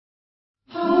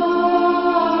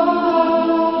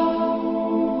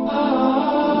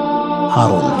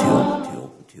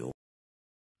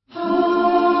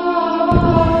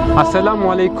አሰላሙ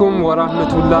አለይኩም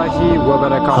ወራህመቱላሂ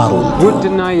ወበረካቱ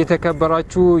ውድና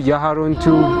የተከበራችሁ የሃሩን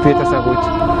ቲዩብ ቤተሰቦች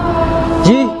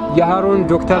ይህ የሃሩን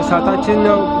ዶክተር ሳታችን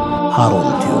ነው ሃሩን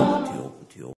ቲዩብ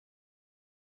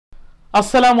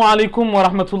አሰላሙ አለይኩም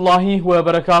ወራህመቱላሂ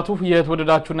ወበረካቱ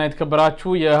የተወደዳችሁና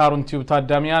የተከበራችሁ የሃሩን ቲዩብ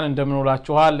ታዳሚያን እንደምን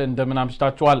ውላችኋል እንደምን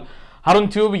አምሽታችኋል ሃሩን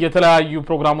ቲዩብ የተለያዩ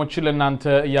ፕሮግራሞችን ለእናንተ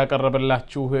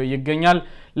ያቀርብላችሁ ይገኛል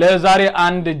ለዛሬ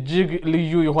አንድ እጅግ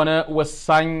ልዩ የሆነ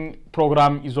ወሳኝ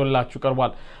ፕሮግራም ይዞላችሁ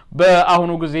ቀርቧል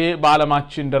በአሁኑ ጊዜ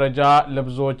በዓለማችን ደረጃ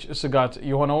ለብዙዎች ስጋት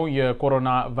የሆነው የኮሮና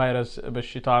ቫይረስ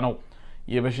በሽታ ነው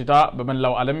የበሽታ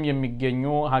በመላው ዓለም የሚገኙ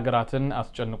ሀገራትን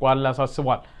አስጨንቋል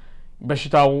አሳስቧል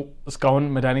በሽታው እስካሁን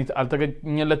መድኃኒት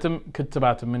አልተገኘለትም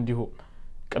ክትባትም እንዲሁ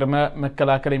ቅድመ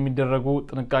መከላከል የሚደረጉ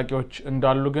ጥንቃቄዎች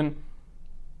እንዳሉ ግን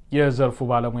የዘርፉ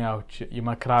ባለሙያዎች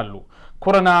ይመክራሉ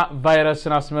ኮሮና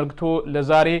ቫይረስን አስመልክቶ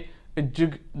ለዛሬ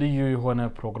እጅግ ልዩ የሆነ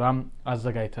ፕሮግራም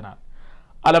አዘጋጅተናል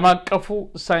ዓለም አቀፉ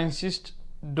ሳይንቲስት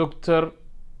ዶክተር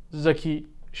ዘኪ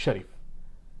ሸሪፍ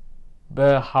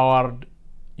በሃዋርድ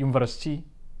ዩንቨርስቲ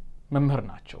መምህር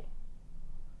ናቸው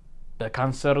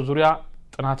በካንሰር ዙሪያ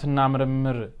ጥናትና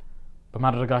ምርምር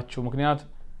በማድረጋቸው ምክንያት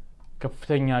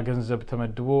ከፍተኛ ገንዘብ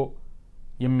ተመድቦ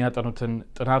የሚያጠኑትን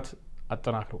ጥናት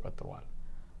አጠናክረው ቀጥለዋል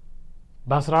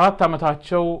በ14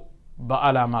 ዓመታቸው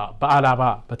በአላባ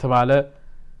በተባለ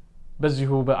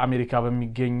በዚሁ በአሜሪካ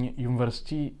በሚገኝ ዩንቨርስቲ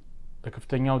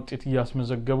በከፍተኛ ውጤት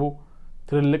ያስመዘገቡ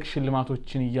ትልልቅ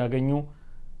ሽልማቶችን ያገኙ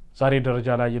ዛሬ ደረጃ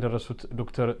ላይ የደረሱት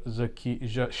ዶክተር ዘኪ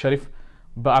ሸሪፍ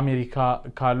በአሜሪካ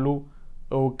ካሉ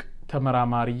እውቅ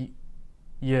ተመራማሪ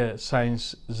የሳይንስ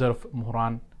ዘርፍ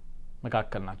ምሁራን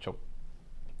መካከል ናቸው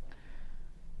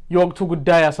የወቅቱ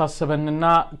ጉዳይ ያሳሰበንና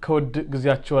ከወድ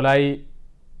ጊዜያቸው ላይ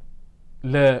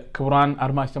ለክቡራን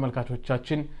አድማጭ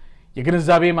ተመልካቾቻችን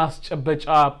የግንዛቤ ማስጨበጫ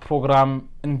ፕሮግራም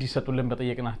እንዲሰጡልን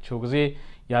በጠየቅናቸው ጊዜ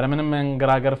ያለምንም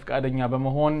መንገራገር ፍቃደኛ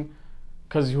በመሆን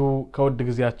ከዚሁ ከወድ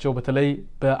ጊዜያቸው በተለይ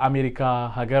በአሜሪካ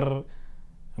ሀገር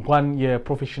እንኳን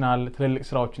የፕሮፌሽናል ትልልቅ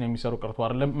ስራዎችን የሚሰሩ ቀርቶ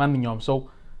አይደለም ማንኛውም ሰው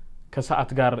ከሰዓት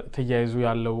ጋር ተያይዙ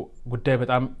ያለው ጉዳይ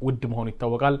በጣም ውድ መሆኑ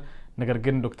ይታወቃል ነገር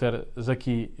ግን ዶክተር ዘኪ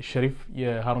ሸሪፍ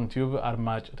የሃሩን ቲዩብ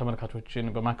አድማጭ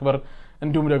ተመልካቾችን በማክበር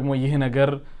እንዲሁም ደግሞ ይህ ነገር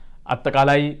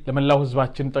አጠቃላይ ለመላው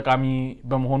ህዝባችን ጠቃሚ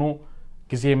በመሆኑ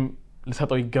ጊዜም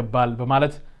ለሰጠው ይገባል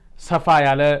በማለት ሰፋ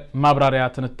ያለ ማብራሪያ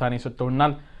ትንታኔ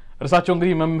ሰጥተውናል እርሳቸው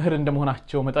እንግዲህ መምህር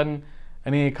እንደመሆናቸው መጠን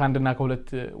እኔ ካንድና ከሁለት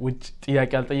ውጭ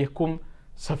ጥያቄ አልጠየቅኩም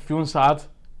ሰፊውን ሰዓት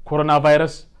ኮሮና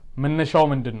ቫይረስ መነሻው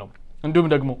ምንድነው እንዲሁም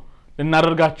ደግሞ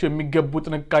እናደርጋቸው የሚገቡ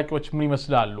ጥንቃቄዎች ምን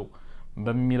ይመስላሉ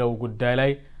በሚለው ጉዳይ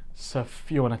ላይ ሰፊ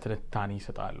የሆነ ትንታኔ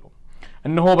ይሰጣሉ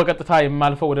እነሆ በቀጥታ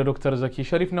የማልፈው ወደ ዶክተር ዘኪ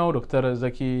ሸሪፍ ነው ዶክተር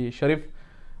ዘኪ ሸሪፍ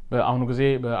በአሁኑ ጊዜ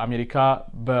በአሜሪካ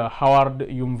በሃዋርድ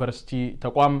ዩንቨርስቲ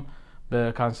ተቋም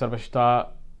በካንሰር በሽታ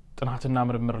ጥናትና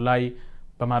ምርምር ላይ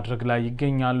በማድረግ ላይ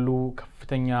ይገኛሉ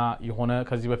ከፍተኛ የሆነ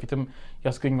ከዚህ በፊትም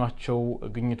ያስገኙአቸው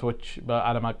ግኝቶች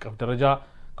በዓለም አቀፍ ደረጃ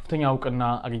ከፍተኛ ዕውቅና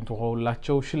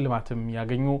አግኝተውላቸው ሽልማትም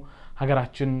ያገኙ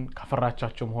ሀገራችን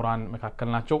ካፈራቻቸው ምሁራን መካከል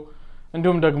ናቸው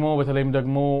እንዲሁም ደግሞ በተለይም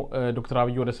ደግሞ ዶክተር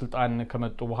አብይ ወደ ስልጣን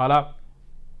ከመጡ በኋላ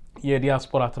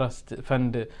የዲያስፖራ ትረስት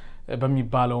ፈንድ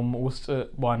በሚባለው ውስጥ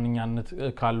በዋነኛነት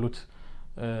ካሉት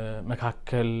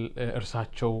መካከል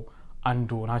እርሳቸው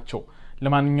አንዱ ናቸው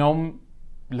ለማንኛውም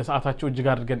ለሰዓታቸው እጅግ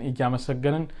አድርገን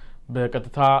እያመሰገንን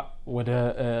በቀጥታ ወደ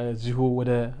ዚሁ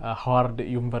ወደ ሃዋርድ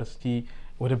ዩንቨርስቲ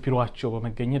ወደ ቢሮአቸው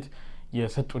በመገኘት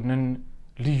የሰጡንን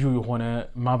ልዩ የሆነ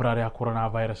ማብራሪያ ኮሮና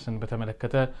ቫይረስን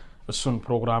በተመለከተ እሱን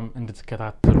ፕሮግራም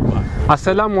እንድትከታተሉ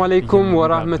አሰላሙ አለይኩም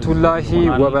ወራህመቱላሂ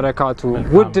ወበረካቱ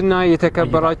ውድና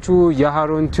የተከበራችሁ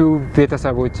የሃሩን ቲዩብ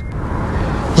ቤተሰቦች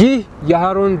ይህ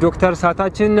የሃሩን ዶክተር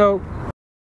ሳታችን ነው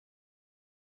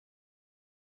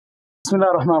بسم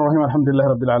الله الرحمن الرحيم الحمد لله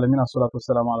رب العالمين والصلاه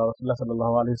والسلام على رسول الله صلى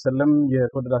الله عليه وسلم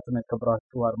የተወደዳችሁና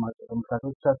የተከበራችሁ አድማጭ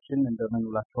ተመልካቾቻችን እንደምን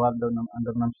ውላችኋል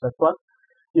እንደምን አምሽታችኋል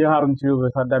የሃሩን ቲዩብ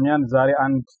ታዳሚያን ዛሬ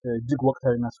አንድ እጅግ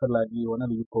ወቅታዊና አስፈላጊ የሆነ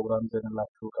ልዩ ፕሮግራም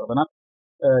ይዘንላችሁ ቀርበናል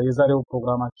የዛሬው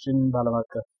ፕሮግራማችን በዓለም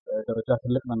አቀፍ ደረጃ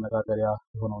ትልቅ መነጋገሪያ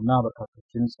ሆኖና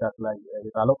በርካቶችን ስጋት ላይ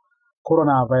የጣለው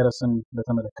ኮሮና ቫይረስን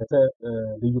በተመለከተ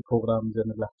ልዩ ፕሮግራም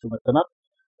ይዘንላችሁ መጥተናል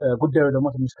ጉዳዩ ደግሞ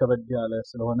ትንሽ ከበድ ያለ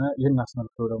ስለሆነ ይህን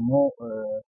አስመልክቶ ደግሞ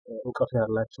ዕውቀቱ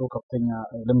ያላቸው ከፍተኛ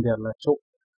ልምድ ያላቸው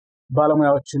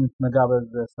ባለሙያዎችን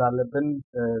መጋበዝ ስላለብን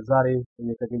ዛሬ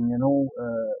የተገኘነው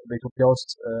በኢትዮጵያ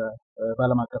ውስጥ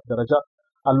በዓለም አቀፍ ደረጃ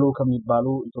አሉ ከሚባሉ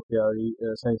ኢትዮጵያዊ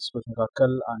ሳይንቲስቶች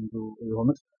መካከል አንዱ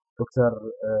የሆኑት ዶክተር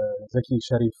ዘኪ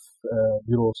ሸሪፍ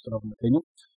ቢሮ ውስጥ ነው የምንገኘው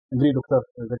እንግዲህ ዶክተር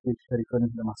ዘኪ ሸሪፍን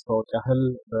ለማስተዋወቅ ያህል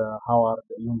በሃዋርድ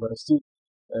ዩንቨርስቲ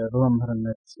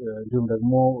በመምህርነት እንዲሁም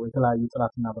ደግሞ የተለያዩ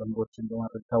ጥናትና ምርምሮችን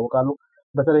በማድረግ ይታወቃሉ።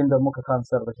 በተለይም ደግሞ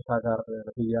ከካንሰር በሽታ ጋር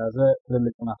በተያያዘ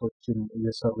ትልልቅ ጥናቶችን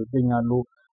እየሰሩ ይገኛሉ።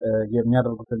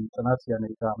 የሚያደርጉትን ጥናት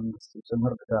የአሜሪካ መንግስት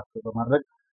ጭምር ድጋፍ በማድረግ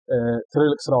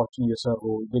ትልልቅ ስራዎችን እየሰሩ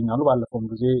ይገኛሉ። ባለፈውም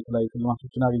ጊዜ የተለያዩ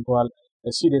ሽልማቶችን አግኝተዋል።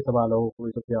 ሲድ የተባለው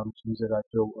ኢትዮጵያውያኖች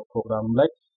የሚዘጋጀው ፕሮግራም ላይ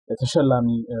ተሸላሚ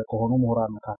ከሆኑ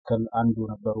ምሁራን መካከል አንዱ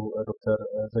ነበሩ ዶክተር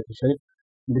ዘኪ ሸሪፍ።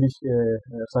 እንግዲህ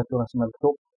እርሳቸውን አስመልክቶ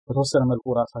በተወሰነ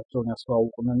መልኩ ራሳቸውን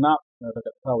ያስተዋውቁንና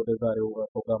በቀጥታ ወደ ዛሬው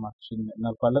ፕሮግራማችን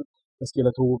እናልፋለን። እስኪ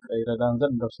ለትውውቅ ይረዳን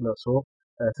ዘንድ እንደው ስለ እርስዎ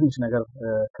ትንሽ ነገር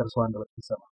ከእርስዎ አንደበት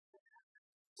እንሰማ።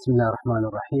 بسم الله الرحمن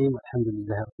الرحيم الحمد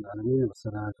لله رب العالمين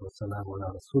والصلاة والسلام على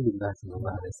رسول الله صلى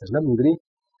الله عليه وسلم እንግዲህ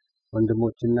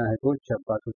ወንድሞችና እህቶች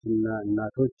አባቶችና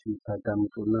እናቶች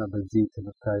የምታዳምጡና በዚህ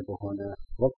ትምህርታዊ በሆነ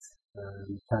ወቅት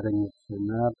የምታገኙትና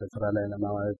በስራ ላይ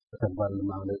ለማዋል በተግባር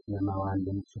ለማዋል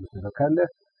የምትችሉት ነገር ካለ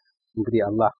እንግዲህ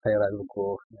አላህ ኸይር አድርጎ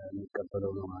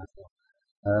የሚቀበለው ነው ማለት ነው።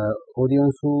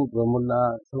 ኦዲየንሱ በሙላ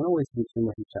ሰው ነው ወይስ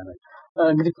ሙስሊሞች ብቻ ናቸው?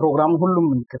 እንግዲህ ፕሮግራሙ ሁሉም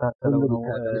የሚከታተለው ነው፣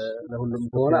 ለሁሉም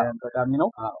ጠቃሚ ነው።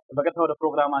 በቀጥታ ወደ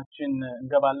ፕሮግራማችን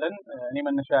እንገባለን። እኔ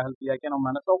መነሻ ያህል ጥያቄ ነው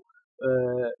የማነሳው።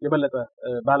 የበለጠ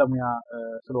ባለሙያ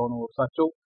ስለሆኑ እርሳቸው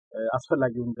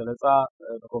አስፈላጊውን ገለጻ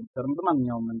በኮምፒውተርም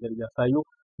በማንኛውም መንገድ እያሳዩ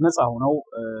ነፃ ሆነው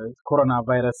ኮሮና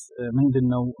ቫይረስ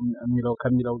ምንድነው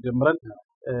ከሚለው ጀምረን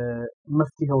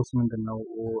መፍትሄውስ ምንድነው፣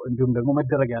 እንዲሁም ደግሞ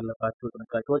መደረግ ያለባቸው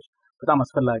ጥንቃቄዎች በጣም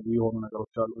አስፈላጊ የሆኑ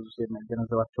ነገሮች አሉ ብዙ ሰው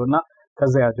የሚገነዘባቸውና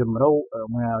ከዚያ ጀምረው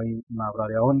ሙያዊ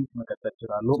ማብራሪያውን መቀጠል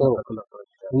ይችላሉ።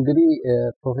 እንግዲህ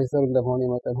ፕሮፌሰር እንደሆነ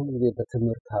መጠን ሁሉ ጊዜ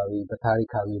በትምህርታዊ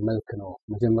በታሪካዊ መልክ ነው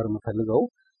መጀመር የምፈልገው።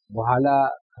 በኋላ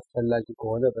አስፈላጊ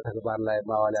ከሆነ በተግባር ላይ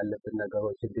ማዋል ያለብን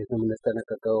ነገሮች እንዴት ነው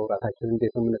የምንጠነቀቀው፣ ራሳችንን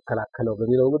እንዴት ነው የምንከላከለው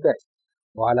በሚለው ጉዳይ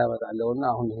በኋላ እመጣለሁና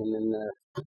አሁን ይሄንን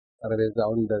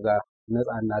ጠረጴዛውን እንደዛ ነፃ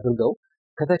እናድርገው።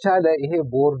 ከተቻለ ይሄ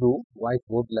ቦርዱ ዋይት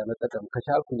ቦርድ ለመጠቀም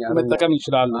ከቻልኩኝ መጠቀም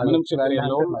ይችላሉ። ምንም ችግር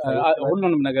የለውም።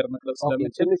 ሁሉንም ነገር መቅረጽ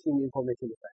ስለምንችል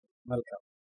ኢንፎርሜሽን ይሰጣል። መልካም።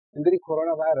 እንግዲህ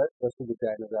ኮሮና ቫይረስ በሱ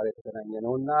ጉዳይ ነው ዛሬ የተገናኘ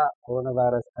ነውና ኮሮና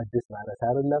ቫይረስ አዲስ ቫይረስ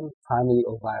አይደለም፣ ፋሚሊ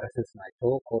ኦፍ ቫይረስስ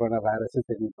ናቸው። ኮሮና ቫይረስስ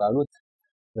የሚባሉት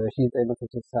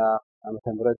በ1960 ዓመተ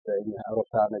ምህረት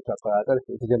አውሮፓውያን አቆጣጠር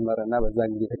የተጀመረና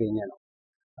በዛን ጊዜ የተገኘ ነው።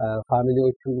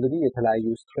 ፋሚሊዎቹ እንግዲህ የተለያዩ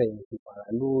ስትሬንስ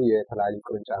ይባላሉ፣ የተለያዩ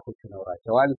ቅርንጫፎች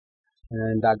ይኖራቸዋል።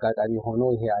 እንደ አጋጣሚ ሆኖ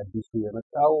ይሄ አዲሱ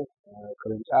የመጣው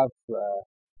ቅርንጫፍ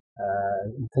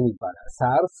እንትን ይባላል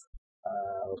ሳርስ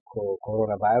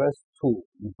ኮሮና ቫይረስ 2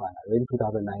 ይባላል ወይም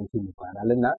 2019 ይባላል።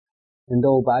 እና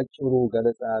እንደው በአጭሩ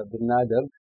ገለጻ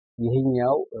ብናደርግ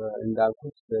ይሄኛው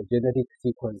እንዳልኩት በጄኔቲክ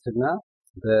ሲኮንስ እና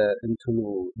በእንትኑ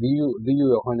ልዩ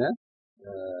የሆነ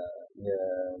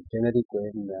የጄኔቲክ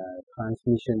ወይም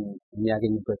ትራንስሚሽን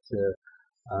የሚያገኝበት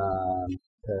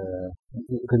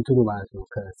እንትኑ ማለት ነው።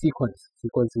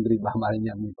 ከሲኮንስ እንግዲህ በአማርኛ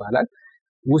ይባላል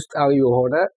ውስጣዊ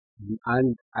የሆነ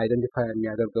አንድ አይደንቲፋይ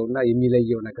የሚያደርገውና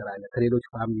የሚለየው ነገር አለ ከሌሎች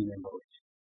ፋሚሊ ሜምበሮች።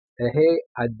 ይሄ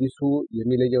አዲሱ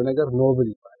የሚለየው ነገር ኖቭል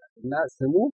ይባላል እና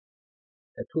ስሙ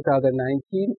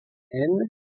 2019 ኤን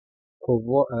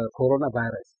ኮሮና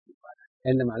ቫይረስ ይባላል።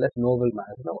 ኤን ማለት ኖቭል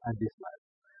ማለት ነው፣ አዲስ ማለት ነው።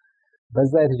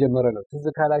 በዛ የተጀመረ ነው። ትዝ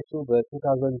ካላችሁ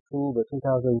በ2002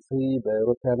 በ2003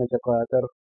 በአውሮፓውያን አቆጣጠር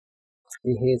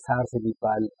ይሄ ሳርስ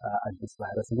የሚባል አዲስ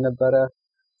ቫይረስ ነበረ።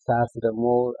 ሳርስ ደግሞ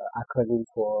አክሮኒም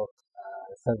ፎር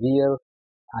severe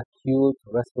acute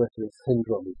respiratory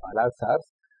syndrome ይባላል ሳርስ።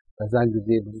 በዛን ጊዜ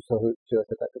ብዙ ሰዎች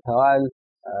ተጠቅተዋል፣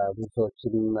 ብዙ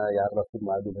ሰዎችም ያረፉም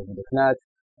አሉ በዚህ ምክንያት።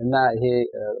 እና ይሄ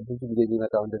ብዙ ጊዜ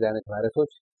የሚመጣው እንደዚህ አይነት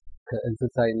ቫይረሶች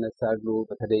ከእንስሳ ይነሳሉ፣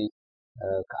 በተለይ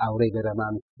ከአውሬ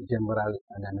ገደማም ይጀምራል።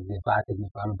 አንዳንድ ጊዜ ባት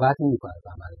የሚባለው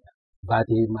በአማርኛ ባት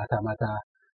ማታ ማታ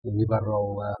የሚበረው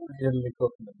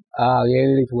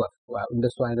የሌሊት ወፍ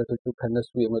እንደሱ አይነቶቹ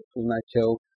ከነሱ የመጡ ናቸው።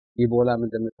 ኢቦላም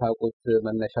እንደምታውቁት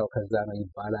መነሻው ከዛ ነው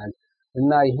ይባላል።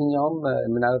 እና ይሄኛውም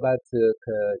ምናልባት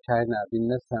ከቻይና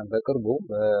ቢነሳም በቅርቡ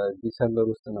በዲሰምበር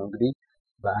ውስጥ ነው እንግዲህ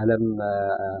በዓለም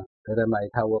ገደማ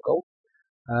የታወቀው።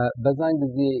 በዛን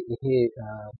ጊዜ ይሄ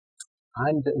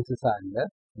አንድ እንስሳ አለ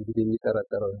እንግዲህ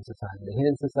የሚጠረጠረው እንስሳ አለ። ይሄ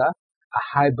እንስሳ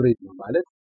ሃይብሪድ ነው ማለት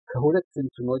ከሁለት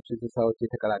እንትኖች እንስሳዎች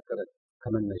የተቀላቀለ ነው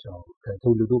ከመነሻው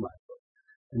ከትውልዱ ማለት ነው።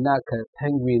 እና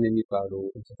ከፔንግዊን የሚባሉ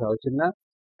እንስሳዎችና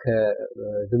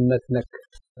ከድመት ነክ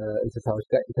እንስሳዎች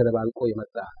ጋር የተደባልቆ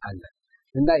የመጣ አለ።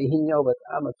 እና ይሄኛው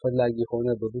በጣም አስፈላጊ ሆነ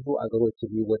በብዙ አገሮች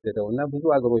የሚወደደውና ብዙ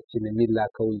አገሮችን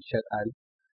የሚላከው ይሸጣል፣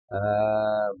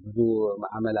 ብዙ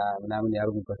ማዕመላ ምናምን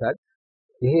ያርጉበታል።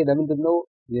 ይሄ ለምንድነው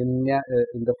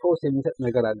እንደ ፎርስ የሚሰጥ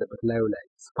ነገር አለበት ላዩ ላይ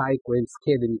ስፓይክ ወይም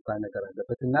ስኬል የሚባል ነገር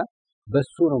አለበት እና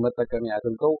በሱ ነው መጠቀሚያ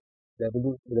አድርገው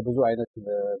ለብዙ አይነት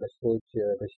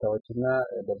በሽታዎችና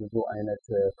ለብዙ አይነት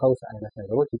ፈውስ አይነት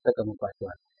ነገሮች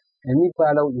ይጠቀሙባቸዋል።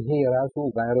 የሚባለው ይሄ ራሱ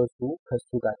ቫይረሱ ከሱ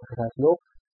ጋር ተከታትሎ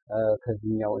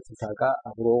ከዚህኛው እንስሳ ጋር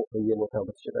አብሮ በየቦታው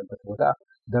በተሸጠበት ቦታ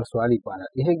ደርሷል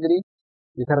ይባላል። ይሄ እንግዲህ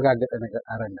የተረጋገጠ ነገር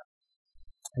አይደለም።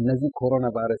 እነዚህ ኮሮና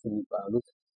ቫይረስ የሚባሉት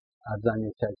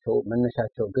አብዛኞቻቸው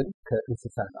መነሻቸው ግን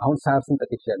ከእንስሳት አሁን ሳርስን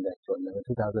ጠቅሼላችሁ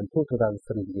በ2002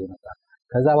 2003 ጊዜ መጣ።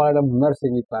 ከዛ በኋላ ደግሞ መርስ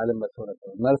የሚባል መጥቶ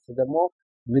ነበር። መርስ ደግሞ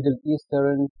ሚድል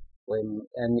ኢስተርን ወይም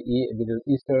ሚድል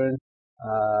ኢስተርን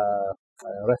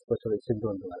respiratory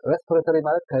syndrome ማለት respiratory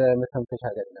ማለት ከመተንፈሻ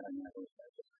ጋር የተገናኙ ነገሮች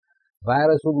ናቸው።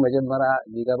 ቫይረሱን መጀመሪያ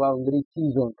ሊገባው እንግዲህ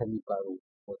ቲ-ዞን ከሚባሉ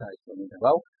ቦታዎች ነው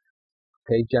የሚገባው።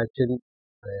 ከእጃችን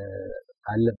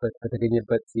አለበት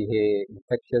በተገኘበት ይሄ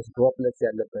ኢንፌክሽስ ድሮፕሌትስ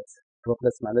ያለበት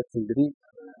ድሮፕሌትስ ማለት እንግዲህ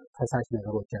ፈሳሽ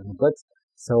ነገሮች ያሉበት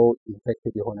ሰው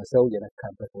ኢንፌክትድ የሆነ ሰው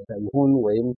የነካበት ቦታ ይሁን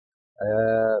ወይም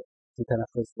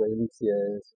ሲተነፍስ ወይም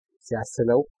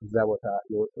ሲያስለው እዛ ቦታ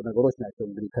የወጡ ነገሮች ናቸው።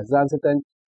 እንግዲህ ከዛ አንስተን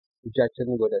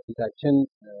እጃችንን ወደ ፊታችን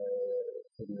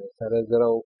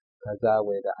ሰረዝረው ከዛ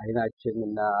ወደ አይናችን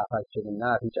እና አፋችን እና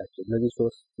አፍንጫችን እነዚህ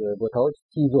ሶስት ቦታዎች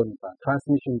ቲ-ዞን ይባላል።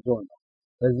 ትራንስሚሽን ዞን ነው።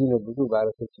 በዚህ ነው ብዙ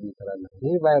ቫይረሶች የሚተላለፉ።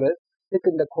 ይሄ ቫይረስ ልክ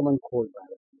እንደ ኮመን ኮልድ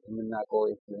ቫይረስ የምናውቀው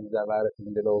ኢንፍሉዌንዛ ቫይረስ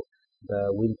የምንለው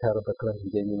በዊንተር በክረምት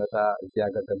ጊዜ የሚመጣ እዚህ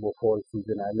ሀገር ደግሞ ፎል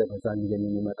ሲዝን አለ በዛን ጊዜ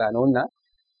የሚመጣ ነውና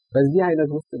በዚህ አይነት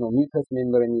ውስጥ ነው ሚውከስ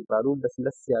ሜምብሬን የሚባሉ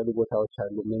ለስለስ ያሉ ቦታዎች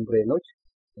አሉ ሜምብሬኖች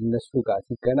እነሱ ጋር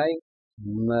ሲገናኝ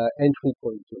ኤንትሪ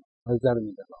ፖይንት ነው እዛ ነው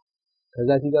የሚገባው። ከዛ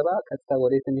ሲገባ ቀጥታ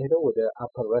ወዴት የሚሄደው ወደ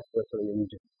አፐር ሬስፒሬተሪ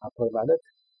ሪጅን አፐር ማለት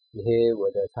ይሄ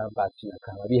ወደ ሳምባችን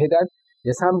አካባቢ ይሄዳል።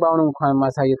 የሳምባውን እንኳን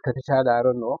ማሳየት ከተቻለ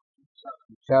አረን ነው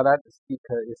ይቻላል። እስኪ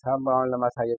የሳምባውን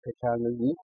ለማሳየት ከቻለ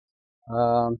እዚህ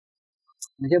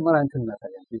መጀመሪያ እንትን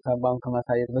እናሳያለን። የሳምባውን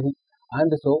ከማሳየት በፊት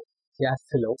አንድ ሰው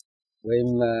ሲያስለው ወይም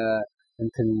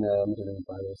እንትን ምንድነው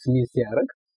የሚባለው ስኒዝ ሲያደርግ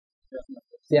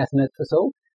ሲያስነጥሰው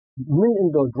ምን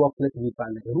እንደው ድሮፕሌት የሚባል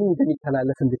ነገር ምን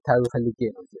እንደሚተላለፍ እንድታዩ ፈልጌ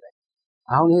ነው እዚህ ላይ።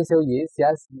 አሁን ይሄ ሰውዬ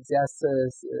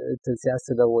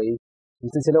ሲያስለው ወይ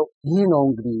እንትን ሲለው ይሄ ነው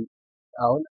እንግዲህ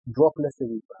አሁን ድሮፕሌት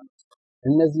የሚባሉ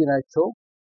እነዚህ ናቸው።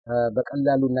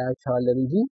 በቀላሉ እናያቸዋለን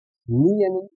እንጂ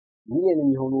ሚሊየን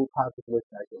የሚሆኑ ፓርቲክሎች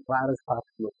ናቸው፣ ቫይረስ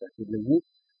ፓርቲክሎች ናቸው። ስለዚህ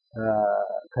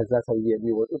ከዛ ሰውዬ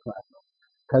የሚወጡት ማለት ነው።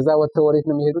 ከዛ ወጥተው ወዴት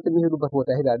ነው የሚሄዱት? የሚሄዱበት ቦታ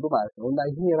ይሄዳሉ ማለት ነው። እና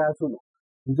ይሄ ራሱ ነው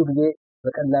ብዙ ጊዜ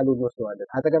በቀላሉ እንወስደዋለን።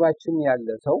 አጠገባችን ያለ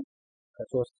ሰው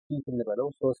ከ3 ፊት እንበለው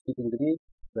 3 ፊት እንግዲህ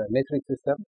በሜትሪክ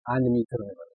ሲስተም 1 ሜትር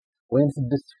እንበለው ወይም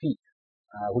 6 ፊት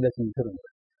 2 ሜትር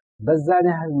እንበለው በዛን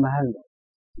ያህል መሃል ነው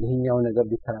ይሄኛው ነገር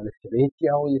ሊተላለፍ ይችላል።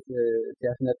 ይሄው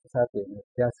ሲያስነጥሳት ወይም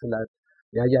ሲያስላት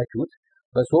ያያችሁት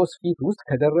በ3 ፊት ውስጥ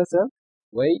ከደረሰ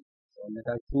ወይ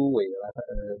ሰውነታችሁ ወይ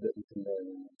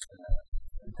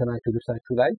እንትናችሁ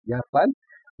ልብሳችሁ ላይ ያርፋል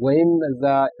ወይም እዛ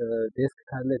ዴስክ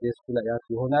ካለ ዴስኩ ላይ ያርፍ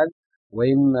ይሆናል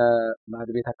ወይም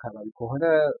ማድቤት አካባቢ ከሆነ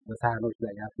በሳህኖች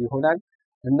ላይ ያርፍ ይሆናል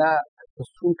እና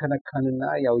እሱን ከነካንና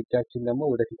ያው እጃችን ደግሞ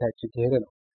ወደ ፊታችን ከሄደ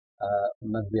ነው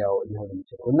መግቢያው ሊሆን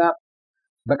የሚችለው እና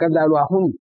በቀላሉ አሁን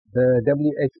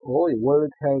በWHO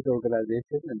የወርልድ ሄልዝ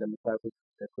ኦርጋናይዜሽን እንደምታውቁት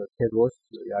ዶክተር ቴድሮስ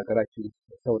የሀገራችን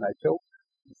ሰው ናቸው።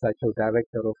 እሳቸው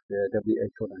ዳይሬክተር ኦፍ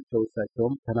WHO ናቸው።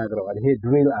 እሳቸውም ተናግረዋል። ይሄ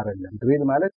ድሪል አይደለም። ድሪል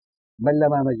ማለት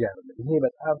መለማመጃ አይደለም። ይሄ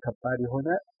በጣም ከባድ የሆነ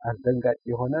አስደንጋጭ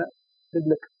የሆነ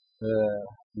ትልቅ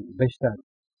በሽታ ነው።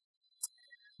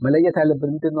 መለየት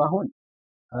ያለብን ምንድነው አሁን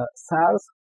ሳርስ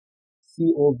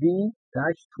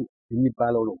CoV-2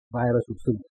 የሚባለው ነው ቫይረሱ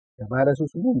ስሙ። የቫይረሱ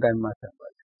ስሙ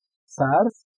እንዳይማታባል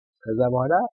ሳርስ ከዛ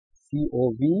በኋላ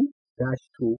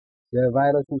CoV-2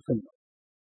 የቫይረሱ ስም ነው።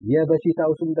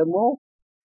 የበሽታው ስም ደግሞ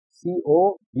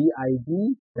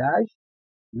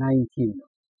COVID-19 ነው።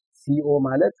 CO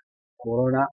ማለት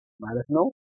ኮሮና ማለት ነው።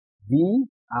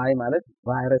 VI ማለት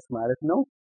ቫይረስ ማለት ነው።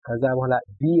 ከዛ በኋላ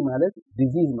D ማለት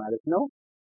ዲዚዝ ማለት ነው።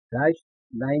 ዳሽ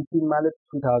 19 ማለት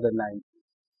 2019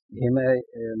 ይሄ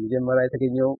መጀመሪያ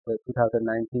የተገኘው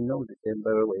በ2019 ነው።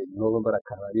 ዲሴምበር ወይ ኖቬምበር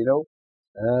አካባቢ ነው።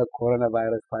 ኮሮና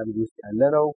ቫይረስ ፋሚሊ ውስጥ ያለ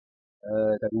ነው።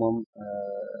 ደግሞም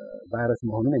ቫይረስ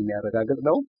መሆኑን የሚያረጋግጥ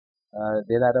ነው።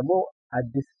 ሌላ ደግሞ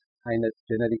አዲስ አይነት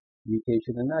ጄኔቲክ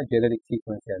ሚውቴሽን እና ጄኔቲክ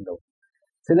ሲኩዌንስ ያለው።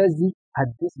 ስለዚህ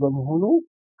አዲስ በመሆኑ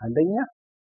አንደኛ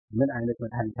ምን አይነት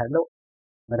መድኃኒት አለው?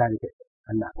 መድኃኒት የለም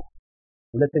እና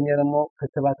ሁለተኛ ደግሞ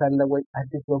ክትባት አለ ወይ?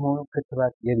 አዲስ በመሆኑ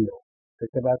ክትባት የለው።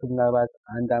 ክትባቱ ምናልባት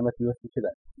 1 ዓመት ሊወስድ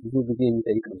ይችላል። ብዙ ጊዜ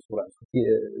የሚጠይቅ ነው። ራሱ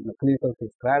ክሊኒካል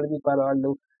ፌዝ ትራያል የሚባለው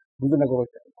አለው። ብዙ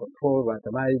ነገሮች ኮንትሮል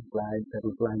ራንደማይዝ ብላይንድ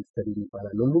ስተዲ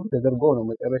ይባላል። ሁሉም ተደርጎ ነው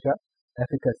መጨረሻ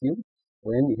ኤፊካሲው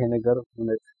ወይም ይሄ ነገር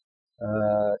እውነት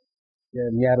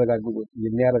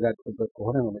የሚያረጋግጡበት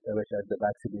ከሆነ ነው መጨረሻ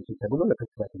ቫክሲኔሽን ተብሎ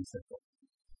ለክትባት የሚሰጠው።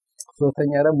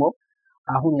 ሶስተኛ ደግሞ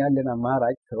አሁን ያለን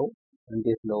አማራጭ ሰው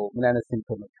እንዴት ነው ምን አይነት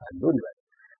ሲምፕቶሞች አሉ እንላለን።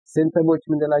 ሲምፕተሞች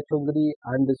ምንላቸው እንግዲህ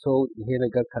አንድ ሰው ይሄ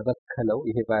ነገር ከበከለው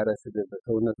ይሄ ቫይረስ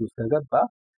በሰውነቱ ውስጥ ከገባ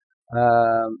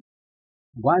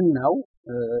ዋናው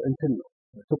እንትን ነው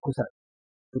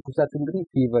ትኩሳት እንግዲህ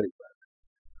ፊቨር ይባላል።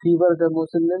 ፊቨር ደግሞ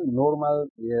ስንል ኖርማል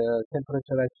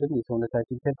የቴምፕሬቸራችን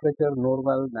የሰውነታችን ቴምፕሬቸር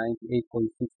ኖርማል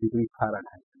 98.6 ዲግሪ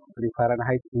ፋራንሃይት ነው። እንግዲህ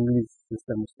ፋራንሃይት እንግሊዝ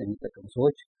ሲስተም ውስጥ የሚጠቀሙ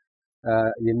ሰዎች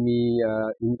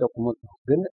የሚጠቁሙት ነው።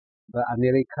 ግን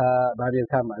በአሜሪካ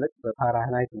ማለት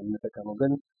በፋራንሃይት ነው የምንጠቀመው።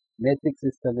 ግን ሜትሪክ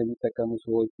ሲስተም የሚጠቀሙ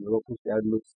ሰዎች ዩሮፕ ውስጥ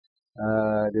ያሉት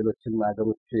ሌሎችም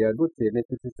ሀገሮች ያሉት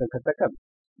የሜትሪክ ሲስተም ከተጠቀሙ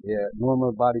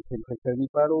የኖርማል ባዲ ቴምፕሬቸር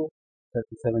የሚባለው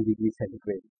 37 ዲግሪ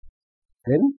ሴንቲግሬድ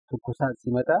ግን ትኩሳት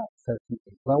ሲመጣ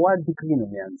 38 በ1 ዲግሪ ነው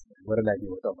የሚያንስ ወደ ላይ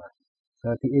የሚወጣው ማለት ነው።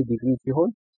 38 ዲግሪ ሲሆን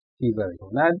ፊቨር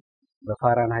ይሆናል።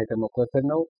 በፋራንሃይት መቆጠር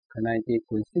ነው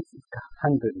ከ98.6 እስከ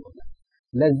 100 ይሆናል።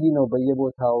 ለዚህ ነው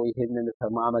በየቦታው ይሄንን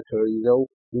ተርሞሜትር ይዘው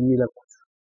የሚለኩት።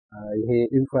 ይሄ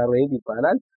ኢንፍራሬድ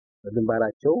ይባላል።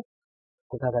 በግንባራቸው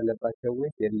ትኩሳት አለባቸው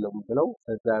ወይ የለውም ብለው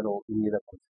እዛ ነው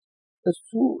የሚለኩት። እሱ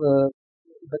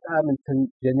በጣም እንትን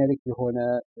ጄኔሪክ የሆነ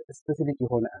ስፔሲፊክ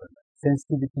የሆነ አይደለም፣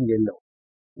 ሴንሲቲቪቲ የለው።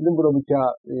 ዝም ብሎ ብቻ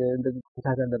እንደዚህ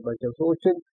ትኩሳት ያለባቸው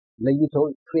ሰዎችን ለይተው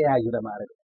ትሪያጅ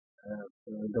ለማድረግ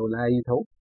እንደው ለይተው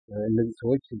እነዚህ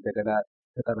ሰዎች እንደገና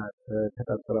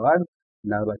ተጠርጥረዋል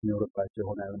ምናልባት ይኖርባቸው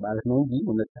ይሆናል ማለት ነው እንጂ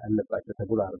እውነት አለባቸው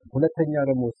ተብሎ አይደለም። ሁለተኛው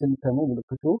ደግሞ ሲምፕተሙ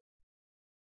ምልክቱ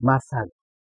ማሳል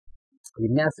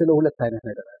የሚያስለው ሁለት አይነት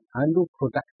ነገር አለ። አንዱ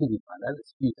ፕሮዳክቲቭ ይባላል።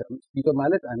 ስፒቶ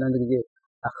ማለት አንዳንድ ጊዜ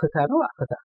አክታ ነው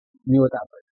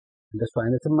የሚወጣበት እንደሱ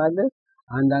አይነትም አለ።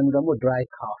 አንዳንዱ ደግሞ ድራይ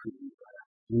ካፍ ይባላል።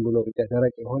 ዝም ብሎ ብቻ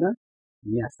ደረቅ የሆነ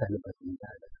የሚያሳልበት ሁኔታ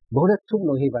አለ። በሁለቱም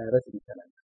ነው ይሄ ቫይረስ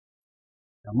የሚተላለፈው።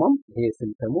 ደግሞ ይሄ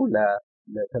ሲምፕተሙ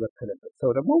ለተበከለበት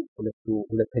ሰው ደግሞ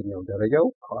ሁለተኛው ደረጃው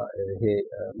ይሄ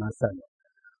ማሳል ነው።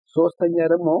 ሶስተኛ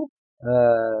ደግሞ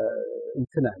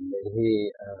እንትን አለ። ይሄ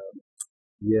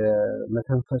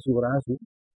የመተንፈሱ ራሱ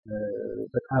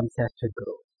በጣም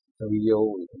ሲያስቸግረው ሰውየው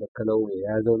የተበከለው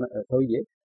የያዘው ሰውዬ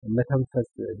መተንፈስ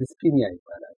ዲስፒኒያ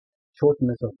ይባላል።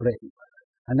 ሾርትነስ ኦፍ ብሬት ይባላል።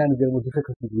 አንዳንድ ደግሞ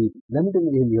ዲፊከልቲ ብሪዝ። ለምንድን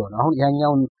ነው ይሄ የሚሆነው? አሁን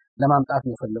ያኛውን ለማምጣት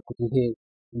ነው የፈለኩት ይሄ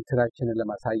እንትናችንን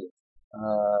ለማሳየት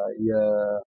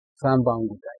የሳምባውን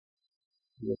ጉዳይ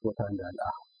የቦታ እንዳለ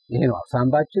ይሄ ነው።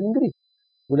 ሳምባችን እንግዲህ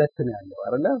ሁለት ነው ያለው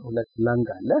አይደለ? ሁለት ላንግ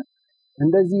አለ።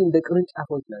 እንደዚህ እንደ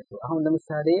ቅርንጫፎች ናቸው። አሁን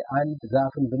ለምሳሌ አንድ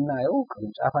ዛፍን ብናየው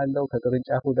ቅርንጫፍ አለው።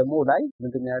 ከቅርንጫፉ ደግሞ ላይ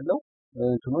ምንድን ነው ያለው?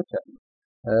 እንትኖች አሉ።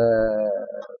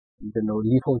 ምንድነው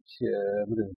ሊፎች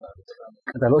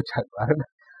ቅጠሎች አሉ አይደል?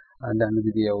 አንዳንድ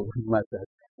ጊዜ ያው ማለት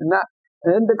እና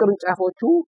እንደ ቅርንጫፎቹ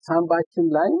ሳምባችን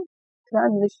ላይ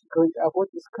ትናንሽ ቅርንጫፎች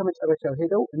እስከ መጨረሻው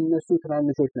ሄደው እነሱ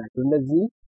ትናንሾች ናቸው። እነዚህ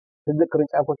ትልቅ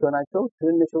ቅርንጫፎች ናቸው።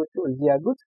 ትንንሾቹ እዚህ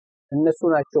ያሉት እነሱ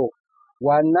ናቸው።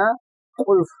 ዋና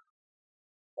ቁልፍ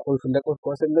እንደ ቁልፍ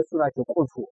ኮስ እነሱ ናቸው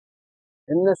ቁልፉ።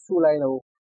 እነሱ ላይ ነው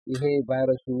ይሄ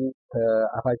ቫይረሱ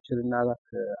ከአፋችንና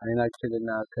ከአይናችንና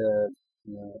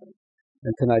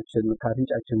ከእንትናችን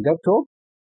ከአፍንጫችን ገብቶ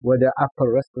ወደ አፐር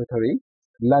ሬስፒሬተሪ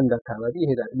ላንግ አካባቢ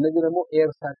ይሄዳል። እነዚህ ደግሞ ኤር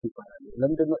ሳክ ይባላሉ።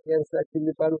 ለምንድነው ኤር ሳክ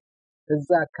የሚባሉ? እዛ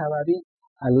አካባቢ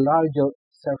ላርጀር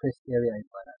ሰርፌስ ኤሪያ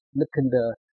ይባላል። ልክ እንደ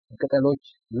ቅጠሎች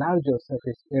ላርጀር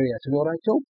ሰርፌስ ኤሪያ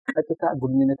ሲኖራቸው ቀጥታ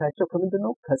ግንኙነታቸው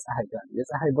ከምንድነው? ከፀሐይ ጋር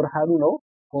የፀሐይ ብርሃኑ ነው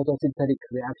ፎቶሲንተቲክ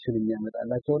ሪአክሽን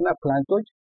የሚያመጣላቸውና ፕላንቶች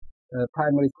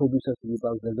ፕራይመሪ ፕሮዲዩሰርስ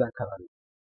የሚባሉ በዛ አካባቢ።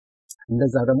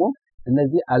 እንደዛ ደግሞ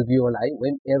እነዚህ አልቪዮላይ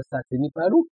ወይም ኤር ሳክ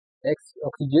የሚባሉ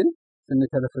ኦክሲጅን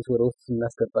ስንተነፍስ ወደ ውስጥ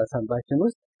ስናስገባ ሳምባችን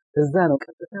ውስጥ እዛ ነው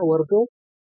ቀጥታ ወርዶ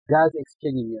ጋዝ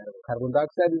ኤክስቼንጅ የሚያደርገው። ካርቦን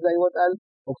ዳይኦክሳይድ እዛ ይወጣል፣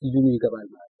 ኦክሲጅኑ ይገባል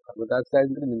ማለት ነው። ካርቦን ዳይኦክሳይድ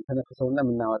እንግዲህ የምንተነፍሰውና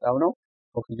የምናወጣው ነው።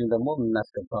 ኦክሲጅን ደግሞ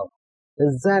የምናስገባው ነው።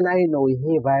 እዛ ላይ ነው ይሄ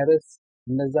ቫይረስ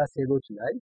እነዛ ሴሎች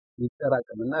ላይ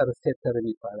ይጠራቀምና ሪሴፕተር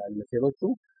ይባላል። ሴሎቹ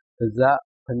እዛ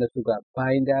ከነሱ ጋር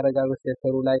ባይንድ ያደርጋል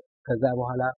ሪሴፕተሩ ላይ። ከዛ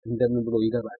በኋላ እንደምን ብሎ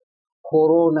ይገባል።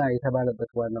 ኮሮና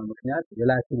የተባለበት ዋናው ምክንያት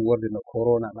የላቲን ወርድ ነው።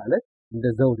 ኮሮና ማለት እንደ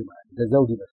ዘውድ ማለት እንደ ዘውድ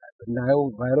ይመስላል። እናየው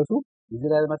ቫይረሱ እዚህ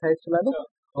ላይ ማሳየት ይችላል።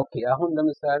 ኦኬ አሁን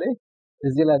ለምሳሌ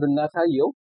እዚህ ላይ ብናሳየው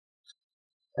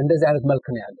እንደዚህ አይነት መልክ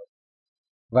ነው ያለው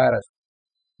ቫይረሱ።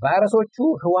 ቫይረሶቹ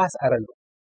ህዋስ አይደሉም።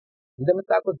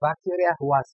 እንደምታውቁት ባክቴሪያ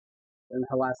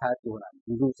ህዋሳት ይሆናል፣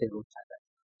 ብዙ ሴሎች አላቸው።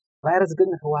 ቫይረስ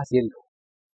ግን ህዋስ የለው፣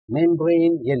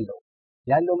 ሜምብሬን የለው።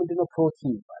 ያለው ምንድነው?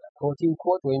 ፕሮቲን ይባላል። ፕሮቲን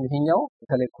ኮት ወይም ይሄኛው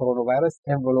በተለይ ኮሮና ቫይረስ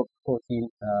ኤንቨሎፕ ፕሮቲን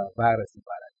ቫይረስ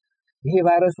ይባላል። ይሄ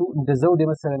ቫይረሱ እንደ ዘውድ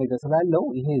የመሰለ ነገር ስላለው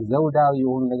ይሄ ዘውዳዊ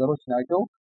የሆኑ ነገሮች ናቸው።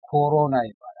 ኮሮና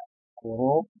ይባላል።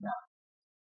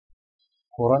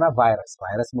 ኮሮና ቫይረስ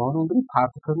መሆኑ እንግዲህ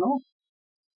ፓርቲክል ነው፣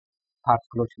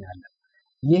 ፓርቲክሎች ነው ያለው።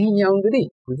 ይሄኛው እንግዲህ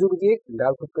ብዙ ጊዜ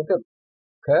እንዳልኩት ቅድም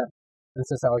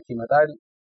ከእንስሳዎች ይመጣል።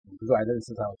 ብዙ አይነት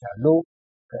እንስሳዎች አሉ።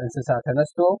 ከእንስሳ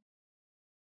ተነስቶ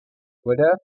ወደ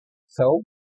ሰው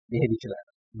ሊሄድ ይችላል።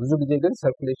 ብዙ ጊዜ ግን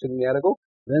ሰርኩሌሽን የሚያደርገው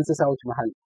በእንስሳዎች መሃል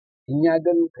ነው። እኛ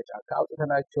ግን ከጫካ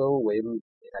አውጥተናቸው ወይም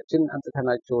ቤታችን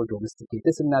አምጥተናቸው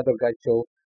ዶሜስቲኬትስ እናደርጋቸው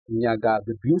እኛ ጋር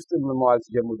ግቢ ውስጥ መዋል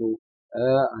ሲጀምሩ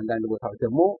አንዳንድ ቦታዎች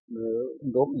ደግሞ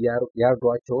እንደውም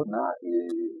ያርዷቸውና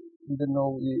ምንድነው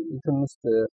እንትን ውስጥ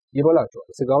ይበላቸዋል፣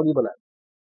 ስጋውን ይበላል።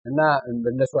 እና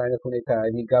በእነሱ አይነት ሁኔታ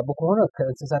የሚጋቡ ከሆነ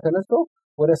ከእንስሳ ተነስቶ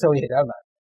ወደ ሰው ይሄዳል ማለት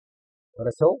ነው። ወደ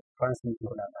ሰው ትራንስሚት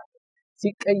ይሆናል ማለት ነው።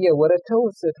 ሲቀየር ወደ ሰው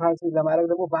ትራንስሚት ለማድረግ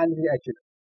ደግሞ በአንድ ጊዜ አይችልም።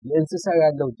 የእንስሳው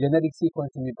ያለው ጄኔቲክ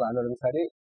ሲኮንስ የሚባለው ለምሳሌ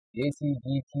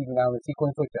ኤሲጂቲ ምናምን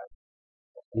ሲኮንሶች አሉ።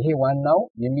 ይሄ ዋናው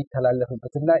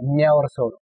የሚተላለፍበትና የሚያወርሰው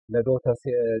ነው ለዶተር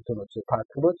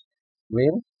ፓርቲክሎች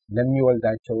ወይም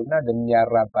ለሚወልዳቸውና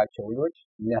ለሚያራባቸው ልጆች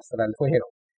የሚያስተላልፈው ይሄ ነው።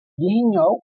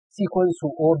 ይሄኛው ሲኮንሱ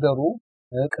ኦርደሩ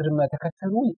ቅድመ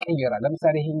ተከተሉ ይቀየራል።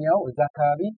 ለምሳሌ ይሄኛው እዛ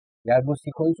አካባቢ ያሉ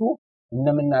ሲኮንሱ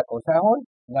እንደምናውቀው ሳይሆን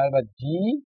ምናልባት ጂ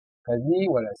ከዚህ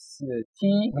ወደ ቲ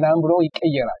ምናምን ብሎ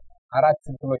ይቀየራል። 4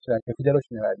 እንትኖች ናቸው ፊደሎች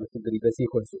ነው ያሉት እንግዲህ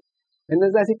በሲኮንሱ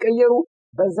እነዛ ሲቀየሩ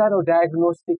በዛ ነው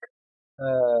ዳያግኖስቲክ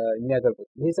የሚያደርጉት።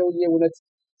 ይሄ ሰውዬ እውነት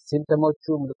ሲምፕተሞቹ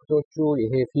ምልክቶቹ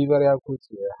ይሄ ፊቨር ያልኩት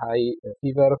ሃይ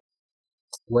ፊቨር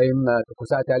ወይም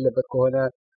ትኩሳት ያለበት ከሆነ፣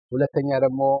 ሁለተኛ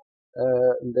ደግሞ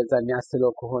እንደዛ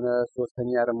የሚያስለው ከሆነ፣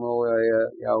 ሶስተኛ ደግሞ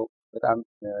ያው በጣም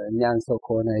የሚያንሰው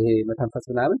ከሆነ ይሄ መተንፈስ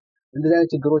ምናምን እንደዚህ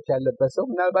አይነት ችግሮች ያለበት ሰው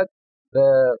ምናልባት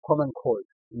በኮመን ኮልድ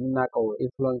የምናውቀው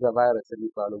ኢንፍሉዌንዛ ቫይረስ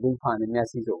የሚባለው ጉንፋን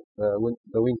የሚያስይዘው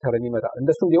በዊንተር የሚመጣው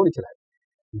እንደሱም ሊሆን ይችላል።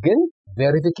 ግን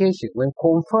ቬሪፊኬሽን ወይም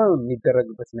ኮንፈርም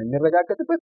የሚደረግበትና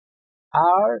የሚረጋገጥበት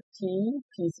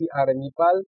RT-PCR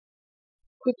የሚባል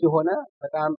ኩክ የሆነ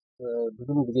በጣም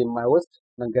ብዙም ጊዜ የማይወስድ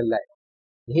መንገድ ላይ ነው።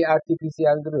 ይሄ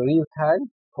RT-PCR እንግዲህ ሪል ታይም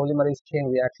ፖሊመሬዝ ቼን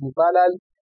ሪአክሽን ይባላል።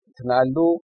 እንትናሉ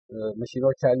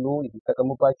መሽኖች አሉ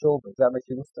የሚጠቀሙባቸው። በዛ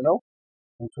መሽን ውስጥ ነው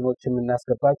እንትኖች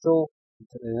የምናስገባቸው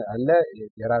አለ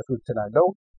የራሱ እንትን አለው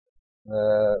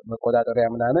መቆጣጠሪያ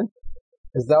ምናምን።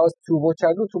 እዛ ውስጥ ቱቦች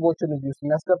አሉ። ቱቦችን እዚህ ውስጥ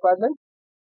እናስገባለን።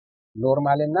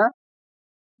 ኖርማልና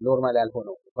ኖርማል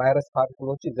ያልሆነው ቫይረስ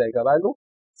ፓርቲክሎች እዛ ይገባሉ።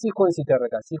 ሲኮንስ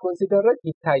ይደረጋል። ሲኮንስ ሲደረግ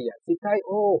ይታያል። ሲታይ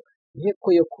ይሄ እኮ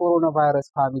የኮሮና ቫይረስ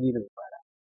ፋሚሊ ነው ይባላል።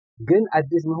 ግን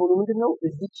አዲስ መሆኑ ምንድነው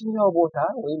እዚህኛው ቦታ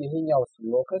ወይም ይሄኛው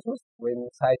ሎከስ ውስጥ ወይም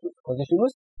ሳይት ውስጥ ፖዚሽን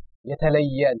ውስጥ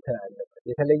የተለየ እንትን አለበት።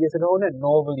 የተለየ ስለሆነ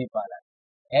ኖቭል ይባላል።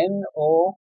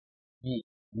 NOV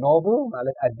ኖቭል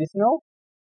ማለት አዲስ ነው።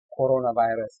 ኮሮና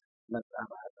ቫይረስ መጣ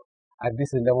ማለት ነው።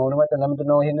 አዲስ እንደመሆኑ መጠን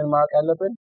ለምንድነው ይሄንን ማወቅ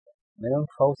ያለብን? ምንም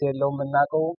ፈውስ የለውም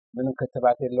የምናውቀው፣ ምንም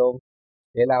ክትባት የለውም።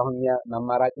 ሌላ አሁን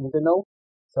አማራጭ ምንድነው?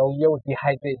 ሰውየው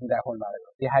ዲሃይድሬት እንዳይሆን ማለት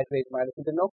ነው። ዲሃይድሬት ማለት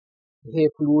ምንድነው? ይሄ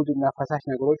ፍሉድ እና ፈሳሽ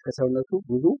ነገሮች ከሰውነቱ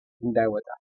ብዙ እንዳይወጣ።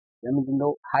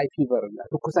 ለምንድነው? ሃይ ፊቨር እና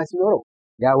ትኩሳት ሲኖረው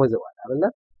ያወዘዋል አይደለ?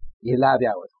 ይሄ ላብ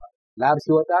ያወጣል። ላብ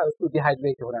ሲወጣ እሱ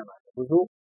ዲሃይድሬት ይሆናል ማለት ነው። ብዙ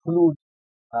ፍሉድ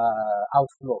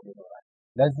አውትፍሎ ይኖራል።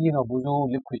 ለዚህ ነው ብዙ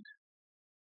ሊኩዊድ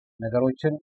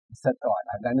ነገሮችን ይሰጠዋል።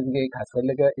 አንዳንድ ጊዜ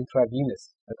ካስፈለገ ኢንትራቪነስ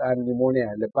በጣም ኒሞኒያ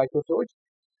ያለባቸው ሰዎች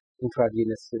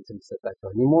ኢንትራቪነስ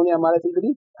ይሰጣቸዋል። ኒሞኒያ ማለት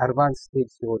እንግዲህ አድቫንስ ስቴጅ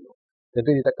ሲሆን ነው።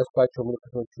 ቅድም የጠቀስኳቸው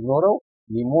ምልክቶች ኖረው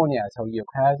ኒሞኒያ ሰውየው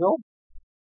ከያዘው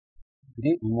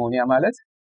እንግዲህ ኒሞኒያ ማለት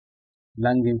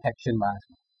ለንግ ኢንፌክሽን ማለት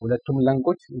ነው። ሁለቱም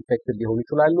ለንጎች ኢንፌክትድ ሊሆኑ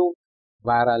ይችላሉ።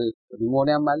 ቫይራል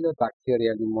ኒሞኒያም አለ፣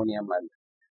 ባክቴሪያል ኒሞኒያም አለ።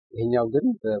 ይሄኛው ግን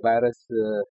በቫይረስ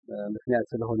ምክንያት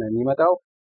ስለሆነ የሚመጣው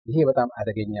ይሄ በጣም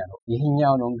አደገኛ ነው።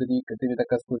 ይሄኛው ነው እንግዲህ ቅድም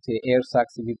የጠቀስኩት የኤር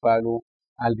ሳክስ የሚባሉ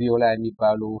አልቪዮላ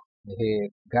የሚባሉ ይሄ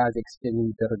ጋዝ ኤክስቼንጅ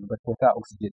የሚደረግበት ቦታ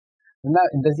ኦክሲጅን እና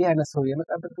እንደዚህ አይነት ሰው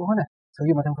የመጣበት ከሆነ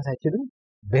ሰውየው መተንፈስ አይችልም።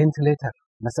 ቬንቲሌተር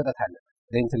መሰጠት አለበት።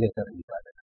 ቬንቲሌተር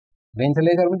ይባላል።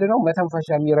 ቬንቲሌተር ምንድነው? መተንፈሻ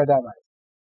የሚረዳ ማለት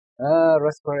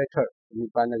ሬስፒሬተር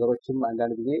የሚባል ነገሮችም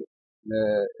አንዳንድ ጊዜ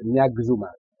የሚያግዙ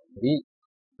ማለት ነው። እንግዲህ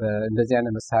እንደዚህ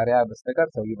አይነት መሳሪያ በስተቀር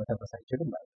ሰውየው መተንፈስ አይችልም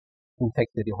ማለት ነው።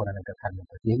 ኢንፌክትድ የሆነ ነገር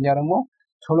ካለበት። ይሄኛ ደግሞ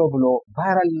ቶሎ ብሎ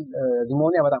ቫይራል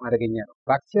ኒሞኒያ በጣም አደገኛ ነው።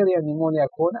 ባክቴሪያ ኒሞኒያ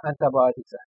ከሆነ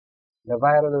አንቲባዮቲክስ አለ።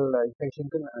 ለቫይራል ኢንፌክሽን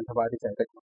ግን አንቲባዮቲክስ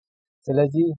አይጠቅምም።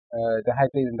 ስለዚህ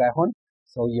ዲሃይድሬት እንዳይሆን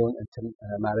ሰውየውን እንትን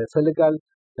ማለት ያስፈልጋል።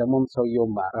 ደግሞም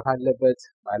ሰውየውን ማረፍ አለበት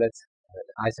ማለት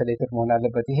አይሶሌትድ መሆን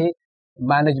አለበት። ይሄ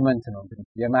ማኔጅመንት ነው እንግዲህ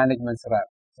የማኔጅመንት ስራ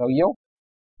ነው። ሰውየው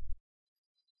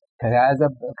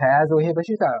ከያዘው ይሄ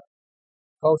በሽታ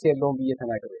ፈውስ የለውም ብዬ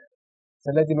ተናግሬያለሁ።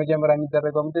 ስለዚህ መጀመሪያ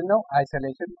የሚደረገው ምንድነው?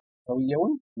 አይሶሌሽን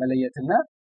ሰውየውን መለየትና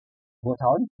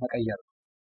ቦታውን መቀየር ነው።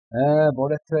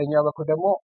 በሁለተኛው በኩል ደግሞ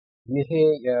ይሄ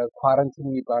የኳረንቲን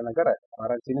የሚባል ነገር አለ።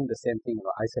 ኳረንቲንም ሴም ቲንግ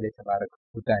ነው፣ አይሶሌት ማድረግ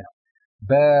ጉዳይ ነው።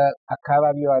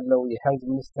 በአካባቢው ያለው የሄልዝ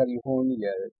ሚኒስተር ይሁን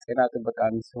የጤና ጥበቃ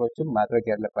ሚኒስትሮችም ማድረግ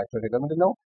ያለባቸው ነገር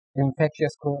ምንድነው?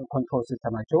 ኢንፌክሽየስ ኮንትሮል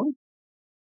ሲስተማቸውን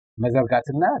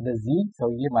መዘርጋትና ለዚህ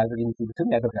ሰውዬ ማድረግ የሚችሉትን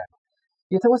ያደርጋሉ።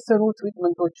 የተወሰኑ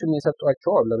ትሪትመንቶችን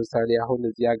የሰጧቸው ለምሳሌ አሁን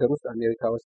እዚህ ሀገር ውስጥ አሜሪካ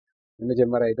ውስጥ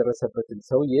መጀመሪያ የደረሰበትን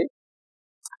ሰውዬ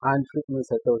አንድ ትሪትመንት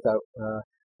ሰጥተውታል።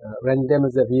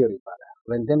 ረንደምዘቪር ይባላል።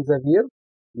 ረንደምዘቪር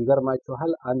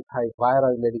ይገርማችኋል አንታይ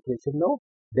ቫይራል ሜዲኬሽን ነው።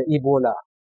 ለኢቦላ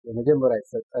የመጀመሪያ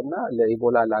የተሰጠና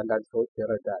ለኢቦላ ለአንዳንድ ሰዎች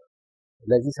ይረዳል።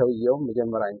 ለዚህ ሰውዬው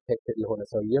መጀመሪያ ኢንፌክትድ የሆነ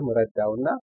ሰውዬም ረዳውና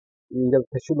እንደው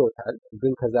ተሽሎታል።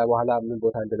 ግን ከዛ በኋላ ምን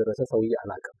ቦታ እንደደረሰ ሰውዬ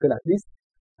አላውቅም። ግን አትሊስት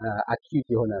አኪዩት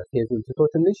የሆነ ፌዙን ትቶ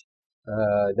ትንሽ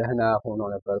ደህና ሆኖ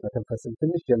ነበር። መተንፈስም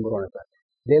ትንሽ ጀምሮ ነበር።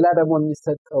 ሌላ ደግሞ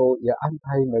የሚሰጠው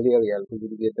የአንታይ ማሌሪያል ብዙ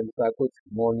ጊዜ እንደምታውቁት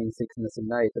ሞርኒንግ ሲክነስ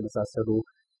እና የተመሳሰሉ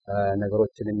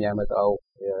ነገሮችን የሚያመጣው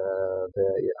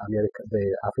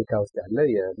በአፍሪካ ውስጥ ያለ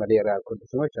የማሌሪያ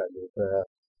ኮንዲሽኖች አሉ፣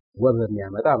 በወብ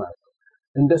የሚያመጣ ማለት ነው።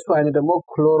 እንደሱ አይነት ደግሞ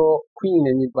ክሎሮኩዊን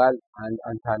የሚባል አንድ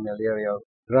አንታይ ማሌሪያል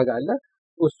ድረግ አለ።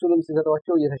 እሱንም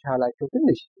ሲሰጧቸው የተሻላቸው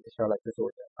ትንሽ የተሻላቸው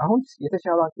ሰዎች አሁን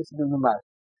የተሻላቸው ሲሉ ማለት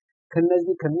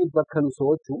ከነዚህ ከሚበከሉ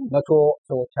ሰዎቹ 100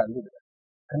 ሰዎች አሉ።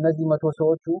 ከነዚህ 100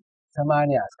 ሰዎቹ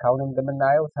 80 እስካሁን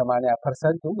እንደምናየው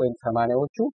 80% ወይም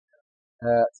 80ዎቹ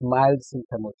ማይልድ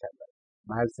ሲምፕተሞች አሉ።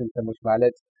 ማይልድ ሲምፕተሞች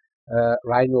ማለት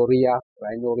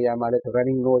ራይኖሪያ ማለት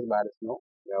ረኒንግ ኖዝ ማለት ነው።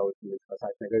 ያው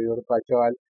ፈሳሽ ነገር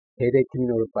ይኖርባቸዋል፣ ሄዴክ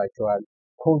ይኖርባቸዋል፣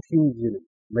 ኮንፊውዥን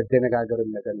መደነጋገርን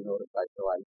ነገር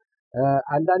ይኖርባቸዋል።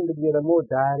 አንዳንድ ጊዜ ደግሞ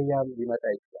ዳይሪያም ሊመጣ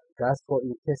ይችላል። ጋስትሮ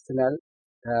ኢንቴስቲናል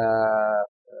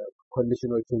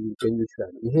ኮንዲሽኖችን ሊገኙ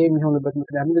ይችላሉ። ይሄ የሚሆንበት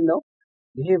ምክንያት ምንድነው?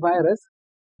 ይሄ ቫይረስ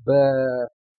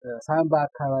በሳምባ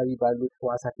አካባቢ ባሉት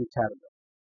ህዋሳት ብቻ አይደለም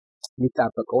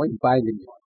የሚጣበቀው ወይም ባይንድ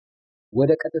የሚሆነው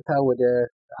ወደ ቀጥታ ወደ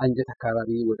አንጀት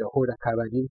አካባቢ ወደ ሆድ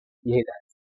አካባቢ ይሄዳል።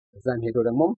 እዛም ሄዶ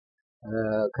ደግሞ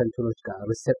ከእንትኖች ጋር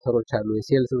ሪሴፕተሮች አሉ፣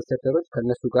 የሴልስ ሪሴፕተሮች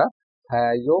ከነሱ ጋር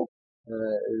ተያይዞ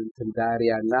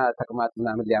ዳይሪያና ተቅማጥ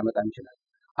ምናምን ሊያመጣ ይችላል።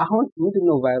 አሁን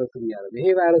ምንድነው ቫይረሱ የሚያደርገው? ይሄ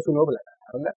ቫይረሱ ነው ብለናል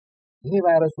አይደል? ይሄ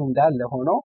ቫይረሱ እንዳለ ሆኖ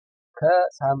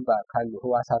ከሳምባ ካሉ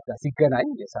ህዋሳት ጋር ሲገናኝ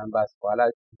የሳምባ በኋላ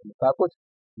የምታውቁት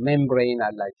ሜምብሬን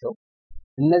አላቸው።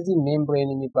 እነዚህ ሜምብሬን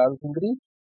የሚባሉት እንግዲህ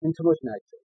እንትኖች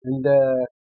ናቸው፣ እንደ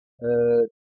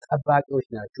ጠባቂዎች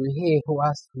ናቸው። ይሄ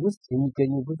ህዋስ ውስጥ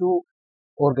የሚገኙ ብዙ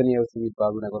ኦርጋኔልስ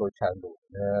የሚባሉ ነገሮች አሉ።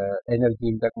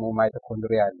 ኤነርጂም ደግሞ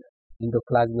ማይቶኮንድሪያ አለ፣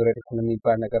 ኢንዶፕላዝሚክ ሬቲኩለም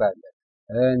የሚባል ነገር አለ፣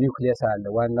 ኒውክሊየስ አለ።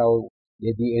 ዋናው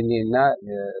የዲኤንኤ እና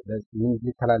ምን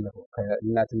ሊተላለፈው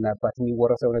ከእናትና አባት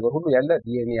የሚወረሰው ነገር ሁሉ ያለ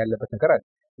ዲኤንኤ ያለበት ነገር አለ።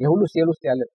 ይሄ ሁሉ ሴል ውስጥ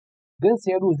ያለ ግን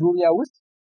ሴሉ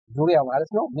ዙሪያ ማለት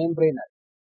ነው ሜምብሬን አለ።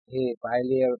 ይሄ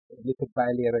ባይሌየር ሊፒድ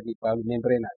ባይሌየር የሚባሉ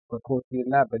ሜምብሬን አለ በፕሮቲን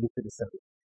እና በሊፒድ ይሰሩ።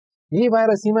 ይሄ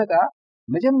ቫይረስ ሲመጣ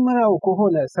መጀመሪያው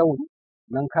ከሆነ ሰውን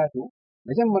መንካቱ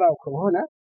መጀመሪያው ከሆነ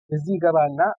እዚህ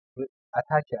ገባና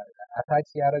አታች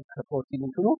ያደርግ ከፕሮቲን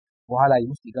እንትኑ በኋላ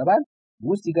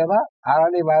ውስጥ ይገባ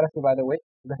አርኤንኤ ቫይረስ ባለ ወይ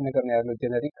ሁለት ነገር ነው ያለው፣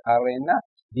 ጄኔሪክ አርኤንኤ እና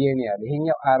ዲኤንኤ አለ።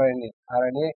 ይሄኛው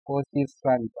አርኤንኤ ፖዚቲቭ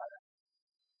ስትራንድ ይባላል።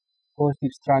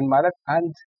 ፖዚቲቭ ስትራንድ ማለት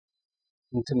አንድ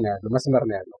እንትን ነው ያለው፣ መስመር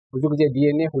ነው ያለው። ብዙ ጊዜ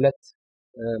ዲኤንኤ ሁለት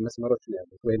መስመሮች ነው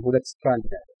ያሉት ወይም ሁለት ስትራንድ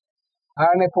ነው ያለው።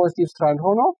 አርኤንኤ ፖዚቲቭ ስትራንድ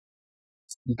ሆኖ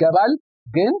ይገባል፣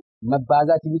 ግን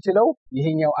መባዛት የሚችለው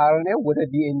ይሄኛው አርኤንኤ ወደ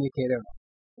ዲኤንኤ ከሄደ ነው።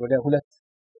 ወደ ሁለት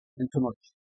እንትኖች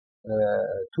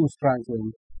ቱ ስትራንድስ ወይም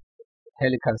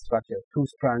ሄሊካል ስትራክቸር ቱ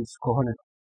ስትራንድስ ከሆነ ነው።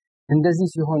 እንደዚህ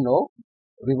ሲሆን ነው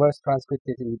ሪቨርስ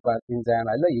ትራንስክሪፕቴዝ የሚባል ኢንዛይም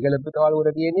አለ፣ ይገለብጠዋል ወደ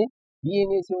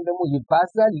ዲኤንኤ ሲሆን ደግሞ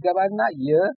ይባዛል፣ ይገባና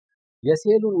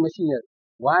የሴሉን መሽነሪ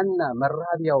ዋና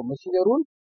መራቢያው መሽነሩን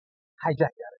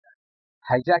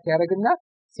ሃይጃክ ያደርግና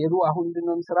ሴሉ አሁን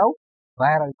ምንድነው የሚሰራው?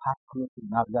 ቫይራል ፓርቲክሎችን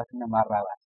ማብዛትና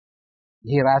ማራባት።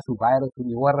 ይሄ ራሱ ቫይረሱን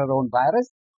የወረረውን ቫይረስ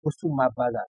እሱን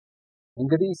ማባዛት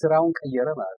እንግዲህ ስራውን ቀየረ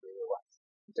ማለት ነው።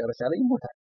 መጨረሻ ላይ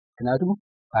ይሞታል። ምክንያቱም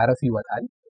ቫይረሱ ይወጣል፣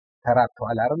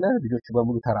 ተራብተዋል አይደለ? ልጆቹ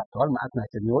በሙሉ ተራብተዋል ማለት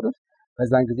ናቸው የሚወጡት።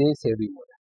 በዛን ጊዜ ሴሉ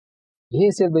ይሞታል። ይሄ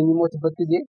ሴል በሚሞትበት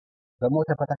ጊዜ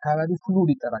በሞተበት አካባቢ ፍሉድ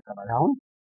ይጠራቀማል። አሁን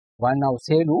ዋናው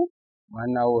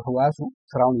ህዋሱ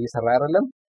ስራውን እየሰራ አይደለም፣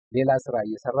 ሌላ ስራ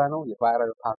እየሰራ ነው።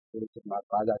 የቫይራል ፓርቲክሎችን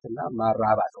ማባዛትና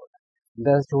ማራባት ሆነ።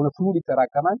 እንደዚህ ሆነ ፍሉድ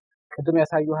ይጠራቀማል። ቅድም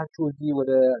ያሳየኋችሁ እዚህ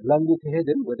ወደ ላንጉ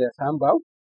ከሄድን ወደ ሳምባው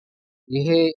ይሄ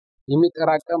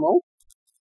የሚጠራቀመው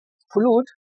ፍሉድ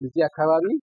እዚህ አካባቢ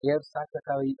የእርሳት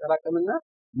አካባቢ ይጠራቀምና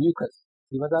ሚውከስ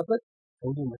ሲበዛበት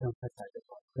ሰውዬ መተንፈስ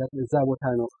አለበት። ስለዚህ እዛ ቦታ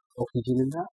ነው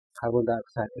ኦክሲጅንና ካርቦን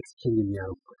ዳይኦክሳይድ ኤክስቼንጅ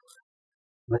የሚያደርጉት።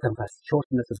 መተንፈስ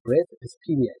ሾርትነስ ኦፍ ብሬት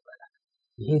ዲስፒኒያ ይባላል።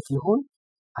 ይሄ ሲሆን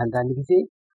አንዳንድ ጊዜ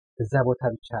እዛ ቦታ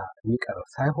ብቻ የሚቀር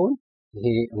ሳይሆን ይሄ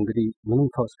እንግዲህ ምንም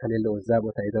ፈውስ ከሌለው እዛ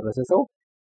ቦታ የደረሰ ሰው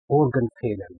ኦርጋን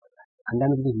ፌለር ይባላል።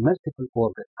 አንዳንድ ጊዜ መልቲፕል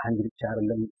ኦርጋን አንድ ብቻ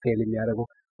አይደለም ፌል የሚያደርገው።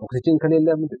 ኦክሲጅን ከሌለ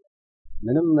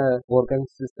ምንም ኦርጋን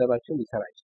ሲስተማችን ሊሰራ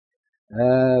ይችላል።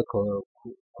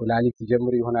 ኩላሊት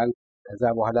ይጀምር ይሆናል፣ ከዛ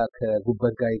በኋላ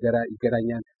ከጉበት ጋር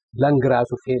ይገናኛል፣ ለንግ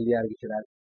ራሱ ፌል ሊያርግ ይችላል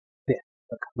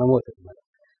በቃ መሞት ማለት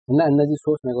እና እነዚህ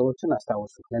ሶስት ነገሮችን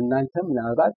አስታውሱ ለእናንተም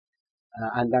ምናልባት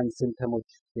አንዳንድ ሲምፕተሞች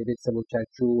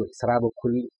የቤተሰቦቻችሁ ወይ ስራ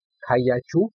በኩል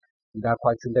ካያችሁ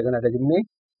እንዳልኳችሁ እንደገና ደግሜ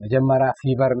መጀመሪያ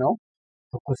ፊቨር ነው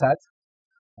ትኩሳት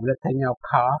ሁለተኛው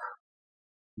ካፍ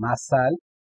ማሳል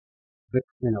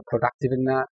ፕሮዳክቲቭ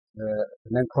እና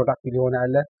ነን ፕሮዳክቲቭ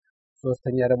ይሆናል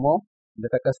ሶስተኛ ደግሞ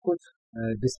እንደተከስኩት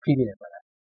ዲስፒኒያ ይባላል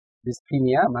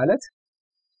ዲስፒኒያ ማለት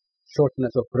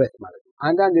shortness of breath ማለት ነው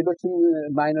አንዳንድ ሌሎችም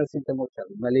ማይነር ሲምፕተሞች አሉ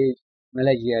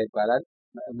መሌዥያ ይባላል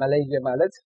መሌዥያ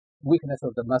ማለት weakness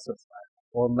of the muscles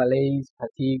or malaise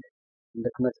fatigue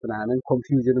እንደከመት ምናምን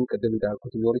ኮንፊውዥንም ቅድም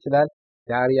እንዳልኩት ሊሆን ይችላል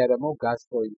ዳሪያ ደግሞ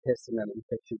gastrointestinal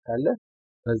infection ካለ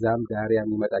በዛም ዳሪያ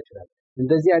ሊመጣ ይችላል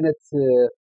እንደዚህ አይነት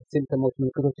ሲምፕተሞች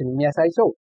ምልክቶችን የሚያሳይ ሰው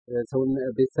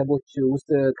ቤተሰቦች ውስጥ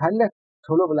ካለ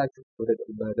ቶሎ ብላችሁ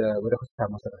ወደ ሆስፒታል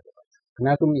መውሰድ አለባችሁ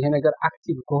ምክንያቱም ይሄ ነገር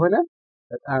አክቲቭ ከሆነ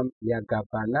በጣም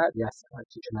ሊያጋባና ሊያሰራጭ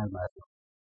ይችላል ማለት ነው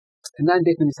እና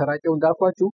እንዴት ነው የሚሰራጨው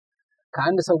እንዳልኳችሁ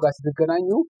ከአንድ ሰው ጋር ስትገናኙ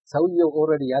ሰውየው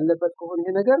ኦሬዲ ያለበት ከሆነ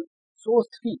ይሄ ነገር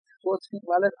 3 ፊት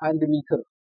ማለት 1 ሜትር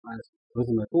ማለት ነው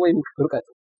ርዝመቱ ወይም ርቀቱ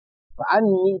በ1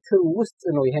 ሜትር ውስጥ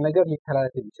ነው ይሄ ነገር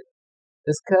ሊተላለፍ የሚችለው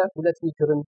እስከ 2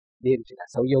 ሜትርም ሊሄድ ይችላል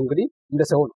ሰውየው እንግዲህ እንደ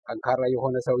ሰው ነው ጠንካራ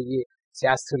የሆነ ሰውዬ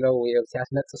ሲያስለው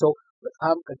ሲያስነጥሰው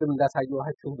በጣም ቅድም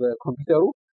እንዳሳየኋችሁ በኮምፒውተሩ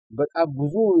በጣም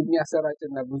ብዙ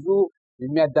የሚያሰራጭና ብዙ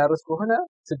የሚያዳርስ ከሆነ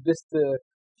 6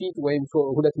 ፊት ወይም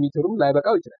 2 ሜትርም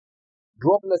ላይበቃው ይችላል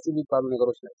ድሮፕለስ የሚባሉ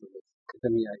ነገሮች ናቸው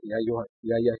ቅድም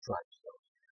ያያችኋቸው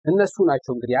እነሱ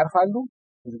ናቸው እንግዲህ ያርፋሉ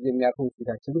ብዙ የሚያርፉ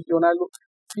ፊታችን ውስጥ ይሆናሉ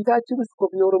ፊታችን ውስጥ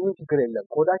ኮፒኖር ምን ችግር የለም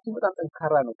ቆዳችን በጣም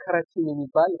ጠንካራ ነው ከራቲን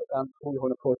የሚባል በጣም ጥሩ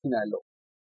የሆነ ፕሮቲን አለው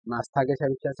ማስታገሻ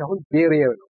ብቻ ሳይሆን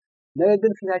ቤሪየር ነው ነገር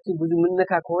ግን ፊታችን ብዙ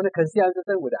ምንነካ ከሆነ ከዚህ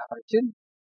አንስተን ወደ አፋችን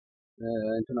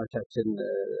እንትናቻችን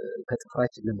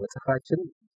ከጥፍራችን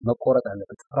መቆረጥ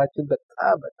አለበት ጥፍራችን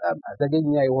በጣም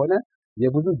አደገኛ የሆነ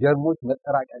የብዙ ጀርሞች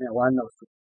መጠራቀሚያ ዋናው እሱ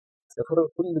ጥፍር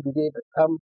ሁሉ ጊዜ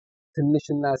በጣም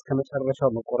ትንሽና እስከመጨረሻው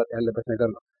መቆረጥ ያለበት ነገር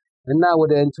ነው እና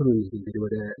ወደ እንትኑ እንግዲህ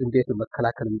ወደ እንዴት ነው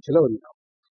መከላከል የሚችለው ነው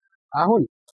አሁን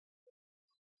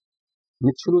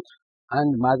ምትችሉት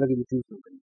አንድ ማድረግ የምትችሉት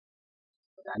ነው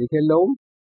መድኃኒት የለውም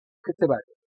ክትባት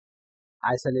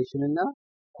አይሶሌሽን እና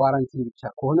ኳራንቲን ብቻ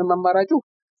ከሆነ አማራጩ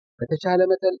በተቻለ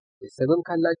መጠን ቤተሰብም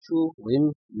ካላችሁ ወይም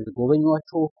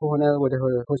ምትጎበኟቸው ከሆነ ወደ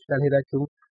ሆስፒታል ሄዳችሁ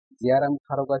ዚያራ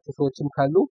የምታረጓቸው ሰዎችም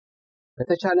ካሉ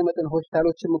በተቻለ መጠን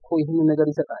ሆስፒታሎችም እኮ ይህንን ነገር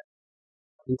ይሰጣል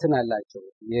እንትን አላቸው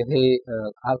ይሄ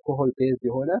አልኮሆል ቤዝ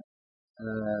የሆነ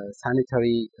ሳኒታሪ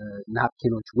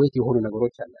ናፕኪኖች ዌት የሆኑ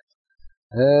ነገሮች አላቸው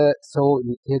ሰው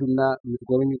የምትሄዱና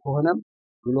የምትጎበኙ ከሆነም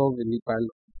ግሎቭ የሚባል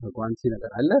ጓንቲ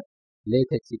ነገር አለ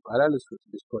ሌቴክስ ይባላል እሱ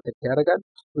ትንሽ ፕሮቴክት ያደርጋል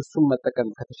እሱም መጠቀም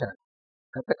ከተቻለ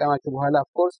ከተጠቀማችሁ በኋላ ኦፍ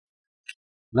ኮርስ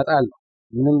መጣል ነው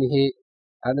ምንም ይሄ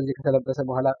አንዴ ከተለበሰ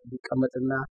በኋላ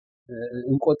ቢቀመጥና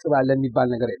እንቆጥባለን የሚባል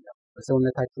ነገር የለም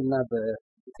በሰውነታችሁና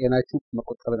በጤናችሁ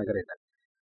መቆጠብ ነገር የለም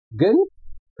ግን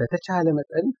በተቻለ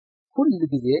መጠን ሁሉ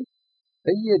ጊዜ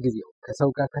በየጊዜው ከሰው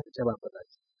ጋር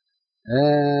ከተጨባበጣችሁ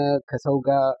ከሰው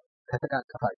ጋር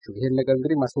ከተቃቀፋችሁ ይሄን ነገር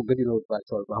እንግዲህ ማስወገድ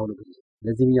ይኖርባችኋል በአሁኑ ጊዜ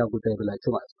ለዚህኛው ጉዳይ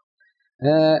ብላችሁ ማለት ነው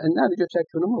እና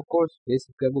ልጆቻችሁንም ኦፍ ኮርስ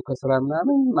ቤተሰቡ ከስራ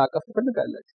ምናምን ማቀፍ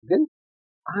ትፈልጋላችሁ ግን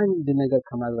አንድ ነገር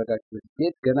ከማድረጋችሁ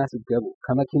ቤት ገና ስትገቡ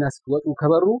ከመኪና ስትወጡ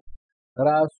ከበሩ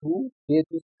ራሱ ቤት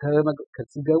ውስጥ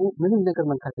ከትገቡ ምንም ነገር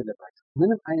መንካት የለባችሁ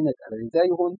ምንም አይነት አለዛ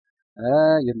ይሁን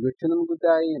የልጆችንም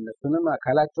ጉዳይ እነሱንም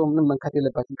አካላቸው ምንም መንካት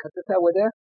የለባችሁ ቀጥታ ወደ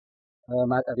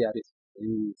ማጠቢያ ቤት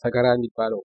ሰገራ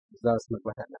የሚባለው እዛስ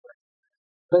መግባት አለበት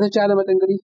በተቻለ መጠን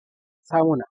እንግዲህ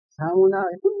ሳሙና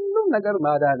ሁሉም ነገር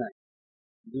ማዳና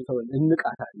ብዙ ሰው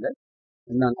እንቃታለን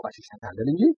እና እንቋሽሻታለን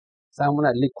እንጂ ሳሙና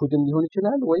ሊኩድም ሊሆን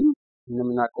ይችላል ወይም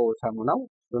እንደምናውቀው ሳሙናው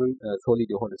ሶሊድ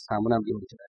የሆነ ሳሙናም ሊሆን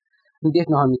ይችላል እንዴት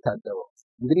ነው የሚታጠበው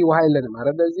እንግዲህ ውሃ የለንም አረ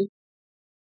በዚህ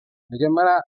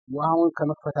መጀመሪያ ውሃውን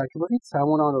ከመክፈታችሁ በፊት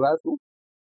ሳሙናውን ራሱ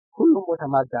ሁሉም ቦታ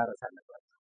ማዳረስ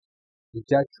አለባችሁ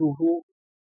እጃችሁ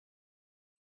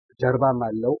ጀርባም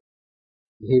አለው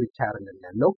ይሄ ብቻ አይደለም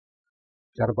ያለው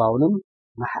ጀርባውንም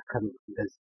ማሐከም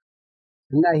እንደዚህ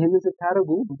እና ይሄንን ስታረጉ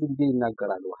ብዙ ጊዜ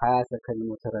ይናገራሉ 20 ሰከንድ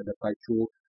ሞተር አለባችሁ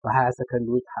በ20 ሰከንድ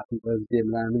ውስጥ ሃፒ በርዝዴ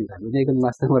ምናምን ይላሉ እኔ ግን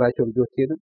ማስተምራቸው ልጆች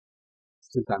ሄዱ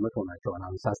ስንት ዓመት ሆናቸው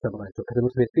አሁን ሳስተምራቸው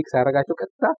ከትምህርት ቤት ፊክስ አረጋቸው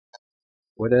ቀጥታ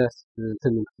ወደ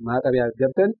ማጠቢያ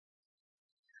ገብተን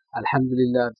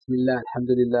አልহামዱሊላህ ቢስሚላህ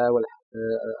አልহামዱሊላህ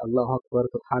አላሁ አክበር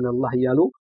ሱብሃንአላህ እያሉ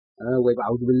ወይ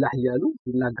በአውዱ ቢላህ እያሉ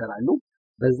ይናገራሉ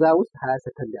በዛ ውስጥ 20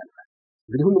 ሰከንድ ያልፋል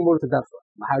እንግዲህ ሁሉም ቦታ ተዳርሷል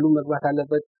መሐሉም መግባት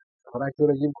አለበት ተፈራቸው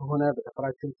ረጅም ከሆነ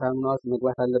በተፈራቸው ሳሙናው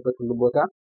መግባት አለበት ሁሉም ቦታ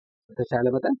በተቻለ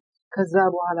መጠን ከዛ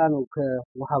በኋላ ነው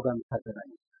ከውሃው ጋር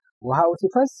የምታገናኙ ውሃው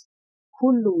ሲፈስ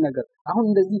ሁሉም ነገር አሁን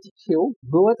እንደዚህ ትቼው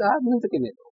በወጣ ምን ጥቅም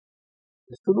የለው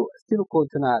ስቲል እኮ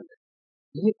እንትን አለ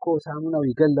ይሄ እኮ ሳሙናው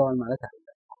ይገለዋል ማለት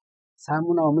አይደለም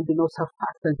ሳሙናው ምንድነው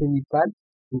ሰርፋክተንት የሚባል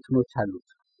እንትኖች አሉት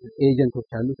ኤጀንቶች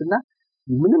አሉትና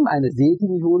ምንም አይነት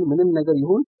ዘይትም ይሁን ምንም ነገር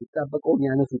ይሁን ይጣበቀውን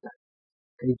ያነሱታል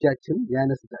ከእጃችን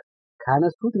ያነሱታል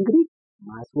ካነሱት እንግዲህ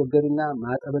ማስወገድና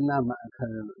ማጠብና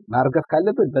ማርገፍ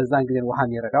ካለበት በዛን ጊዜ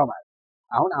ውሃን ይረዳው ማለት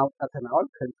አሁን አውጣተናል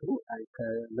ከንቱ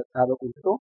ከመጣበቁ እንትቶ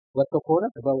ወጥቶ ከሆነ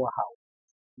በውሃው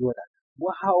ይወጣል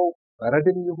ውሃው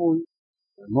በረድም ይሁን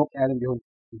ሞቅ ያለም ቢሆን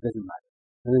እንደዚህ ማለት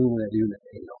ምንም ልዩነት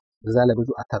የለውም በዛ ላይ ብዙ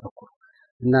አታተኩሩ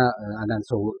እና አንዳንድ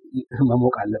ሰው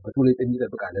መሞቅ አለበት ሁሉ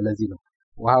ይጠብቃል ለዚህ ነው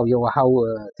የውሃው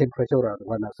ቴምፕሬቸር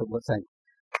ዋናው ሰው ወሳኝ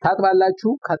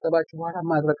ታጥባላችሁ ካጠባችሁ በኋላ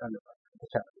ማድረቅ አለባችሁ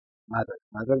ተቻለ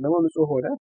ማድረቅ ደግሞ ንጹህ ሆነ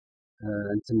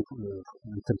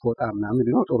እንትን ፎጣ ምናምን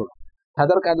ቢሆን ጥሩ ነው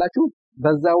ታደርቃላችሁ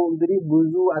በዛው እንግዲህ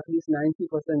ብዙ አትሊስት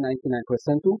 90%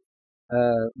 99%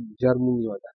 ጀርሙ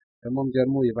ይወጣል ደግሞም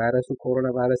ጀርሙ የቫይረሱ ኮሮና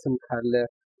ቫይረስም ካለ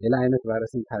ሌላ አይነት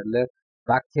ቫይረስም ካለ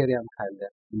ባክቴሪያም ካለ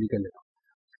የሚገል ነው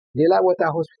ሌላ ቦታ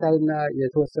ሆስፒታልና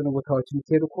የተወሰኑ ቦታዎች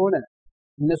የምትሄዱ ከሆነ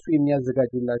እነሱ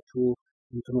የሚያዘጋጁላችሁ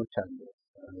እንትኖች አሉ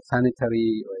ሳኒታሪ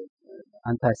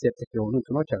አንታይሴፕቲክ የሆኑ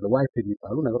እንትኖች አሉ ዋይፕ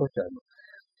የሚባሉ ነገሮች አሉ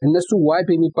እነሱ ዋይፕ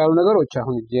የሚባሉ ነገሮች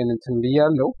አሁን እጄን እንትን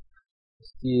ብያለሁ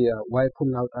እስቲ ዋይፑን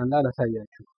አውጣና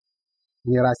ላሳያችሁ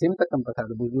የራሴም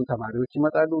ተቀምጣለሁ ብዙ ተማሪዎች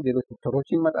ይመጣሉ ሌሎች ዶክተሮች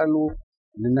ይመጣሉ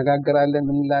እንነጋገራለን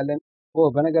ምን እንላለን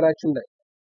በነገራችን ላይ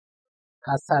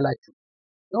ካሳላችሁ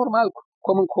ኖርማል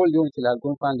ኮመን ኮል ሊሆን ይችላል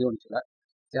ጉንፋን ሊሆን ይችላል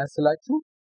ሲያስላችሁ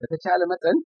በተቻለ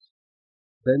መጠን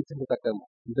በእንትን ተጠቀሙ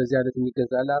እንደዚህ አይነት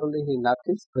የሚገዛል አይደል ይሄ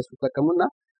ናፕኪንስ በሱ ተጠቀሙና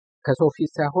ከሰው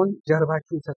ፊት ሳይሆን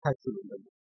ጀርባችሁን ሰታችሁ ነው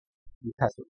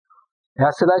ይታሰሩ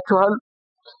ያስላችኋል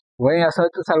ወይ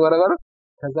ያሳጡታል ወረወረ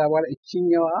ከዛ በኋላ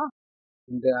እቺኛዋ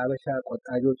እንደ አበሻ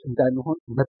ቆጣጆች እንዳንሆን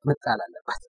መጣል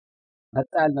አለባት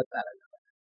መጣል አለባት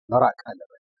መራቅ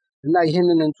አለባት እና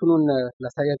ይሄንን እንትኑን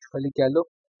ላሳያችሁ ፈልጌያለሁ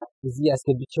እዚህ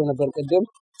ያስገብቼው ነበር ቀደም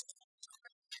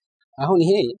አሁን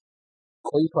ይሄ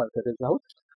ቆይቷል ከገዛሁት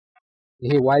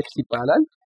ይሄ ዋይፕስ ይባላል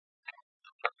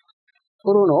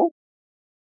ጥሩ ነው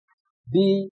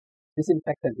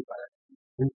ዲስኢንፌክተንት ይባላል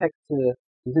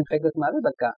ዲስኢንፌክተንት ማለት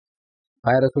በቃ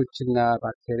ቫይረሶችና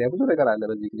ባክቴሪያ ብዙ ነገር አለ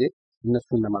በዚህ ጊዜ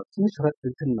እነሱን ለማለት ትንሽ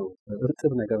እንትን ነው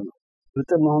እርጥብ ነገር ነው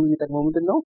እርጥብ መሆኑ የሚጠቅመው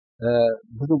ምንድነው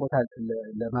ብዙ ቦታ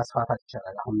ለማስፋፋት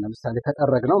ይቻላል አሁን ለምሳሌ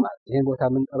ከጠረግ ነው ማለት ይሄን ቦታ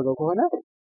ምን ጠርገው ከሆነ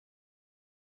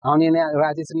አሁን እኔ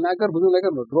ራሴ ስናገር ብዙ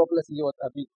ነገር ነው ድሮፕለስ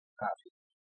እየወጣብኝ ካፊ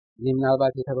እኔ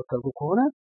ምናልባት የተበከልኩ ከሆነ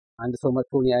አንድ ሰው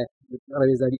መጥቶ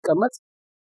ጠረጴዛ ቢቀመጥ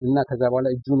እና ከዛ በኋላ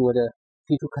እጁን ወደ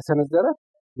ፊቱ ከሰነዘረ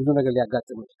ብዙ ነገር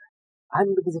ሊያጋጥመው ይችላል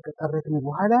አንድ ጊዜ ከጠረግን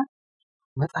በኋላ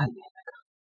መጣል ነው ነገር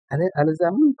አለዛ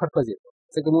ምን ፐርፐዝ የለው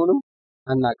ጥቅሙንም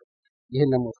አናውቅም ይሄን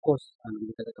ደግሞ ኦፍ ኮርስ አንድ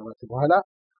ጊዜ ከተጠቀማችሁ በኋላ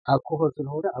አልኮሆል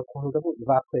ስለሆነ አልኮሆል ደግሞ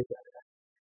ኢቫፖሬት ያደርጋል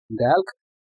እንዳያልቅ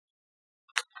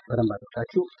በደንብ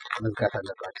አድርጋችሁ መዝጋት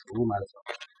አለባችሁ ማለት ነው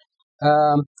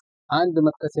አንድ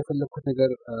መጥቀስ የፈለኩት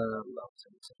ነገር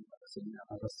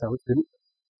አረሳሁት ግን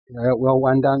ያው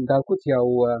እንዳልኩት ያው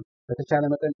በተቻለ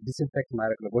መጠን ዲስኢንፌክት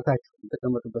ማድረግ ነው ቦታችሁ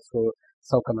ተቀመጡበት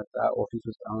ሰው ከመጣ ኦፊስ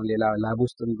ውስጥ አሁን ሌላ ላብ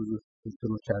ውስጥም ብዙ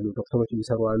እንትኖች አሉ ዶክተሮች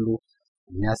የሚሰሩ አሉ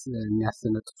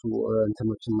የሚያስነጥሱ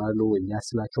እንትኖችም አሉ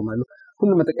የሚያስላቸውም አሉ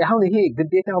ሁሉ መጠቀም አሁን ይሄ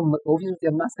ግዴታው ኦፊስ ውስጥ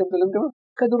የማስቀምጥልም ደግሞ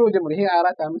ከድሮ ጀምሮ ይሄ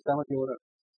 4-5 አመት የሆነ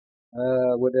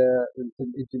ወደ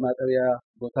እጅ ማጠቢያ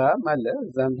ቦታ አለ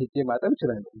እዛም ሄጄ ማጠብ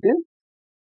ይችላል ግን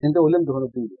እንደው ልምድ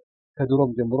ሆነብኝ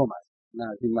ከድሮም ጀምሮ ማለት እና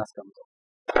እዚህ ማስቀምጠው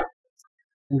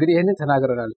እንግዲህ ይሄንን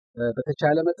ተናግረናል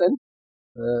በተቻለ መጠን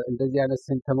እንደዚህ አይነት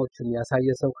ሲምፕተሞችን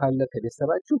ያሳየ ሰው ካለ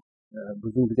ከቤተሰባችሁ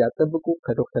ብዙ ጊዜ አጠብቁ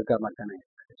ከዶክተር ጋር ማገናኘት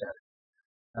ከተቻለ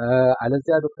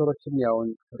አለዚያ ዶክተሮችም ያው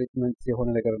ትሪትመንት የሆነ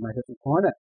ነገር ማይሰጡ ከሆነ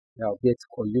ያው ቤት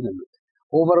ቆዩ ነው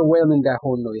ኦቨርዌልም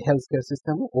እንዳይሆን ነው የሄልዝ ኬር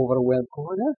ሲስተሙ ኦቨርዌልም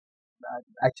ከሆነ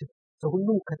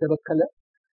ሁሉም ከተበከለ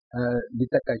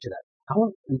ሊጠቃ ይችላል አሁን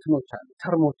እንትኖች አሉ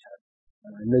ተርሞች አሉ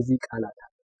እነዚህ ቃላት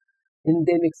አሉ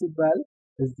ኢንዴሚክ ሲባል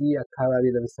እዚህ አካባቢ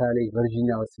ለምሳሌ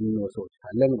ቨርጂኒያ ውስጥ የሚኖሩ ሰዎች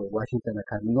ካለን ወይ ዋሽንግተን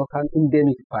አካባቢ የሚኖሩ ካለ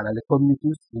ኢንዴሚክ ይባላል ኮሚኒቲ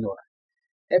ውስጥ ይኖራል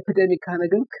ኤፒደሚክ ካለ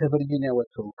ግን ከቨርጂኒያ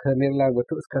ወጥቶ ከሜሪላንድ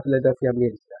ወጥቶ እስከ ፊላደልፊያ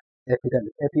ሊሄድ ይችላል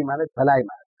ኤፒደሚክ ኤፒ ማለት በላይ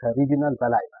ማለት ከሪጂናል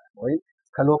በላይ ማለት ወይ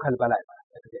ከሎካል በላይ ማለት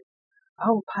ኤፒደሚክ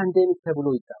አሁን ፓንዴሚክ ተብሎ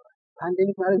ይጠራል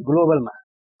ፓንዴሚክ ማለት ግሎባል ማለት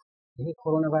ይሄ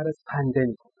ኮሮና ቫይረስ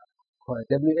ፓንዴሚክ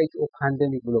WHO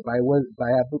ፓንዴሚክ ብሎ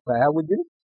ባያውጅም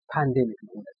ፓንዴሚክ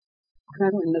ነው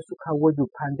ምክንያቱም እነሱ ካወጁ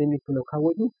ፓንዴሚክ ብለው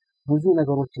ካወጁ ብዙ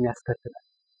ነገሮችን ያስከትላል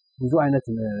ብዙ አይነት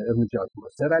እርምጃዎች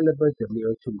መወሰድ አለበት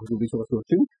WHO ብዙ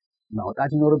ሪሶርሶችን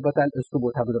ማውጣት ይኖርበታል እሱ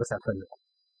ቦታ መድረስ አልፈልግም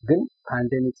ግን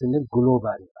ፓንዴሚክ ስንል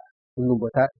ግሎባል ሁሉም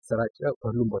ቦታ ተሰራጨ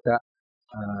ሁሉም ቦታ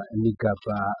የሚጋባ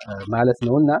ማለት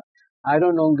ነውና I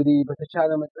don't know እንግዲህ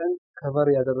በተቻለ መጠን ከቨር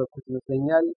ያደረኩት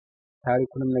ይመስለኛል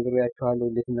ታሪኩንም ነግሬያችኋለሁ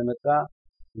እንዴት እንደመጣ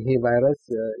ይሄ ቫይረስ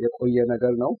የቆየ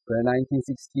ነገር ነው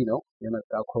በ1960 ነው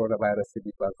የመጣው ኮሮና ቫይረስ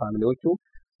የሚባል ፋሚሊዎቹ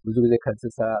ብዙ ጊዜ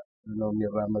ከእንስሳ ነው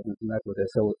የሚራመዱትና ወደ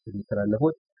ሰው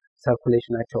የሚተላለፉት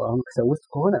ሰርኩሌሽናቸው አሁን ከሰው ውስጥ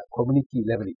ከሆነ ኮሚኒቲ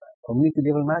ሌቭል ይባላል ኮሚኒቲ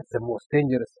ሌቭል ማለት the most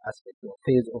dangerous aspect or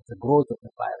phase of the growth of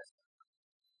the virus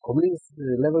ኮሚኒቲ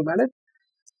ሌቭል ማለት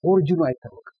ኦሪጂኑ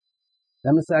አይታወቅም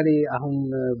ለምሳሌ አሁን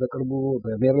በቅርቡ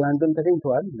በሜሪላንድም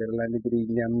ተገኝቷል ሜሪላንድ እንግዲህ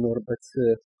እኛ የምንኖርበት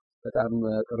በጣም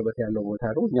ቅርበት ያለው ቦታ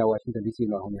ነው እኛ ዋሽንግተን ዲሲ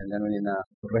ነው አሁን ያለነው እና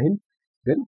ኢብራሂም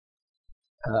ግን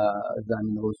እዛ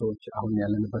የሚኖሩ ሰዎች አሁን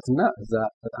ያለንበትና እዛ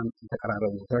በጣም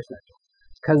ተቀራራቢ ቦታዎች ናቸው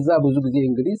ከዛ ብዙ ጊዜ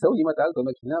እንግዲህ ሰው ይመጣል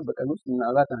በመኪና በቀን ውስጥ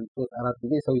ምናልባት 3-4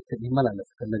 ጊዜ ሰው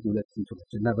ይመላለሳል ከነዚህ ሁለት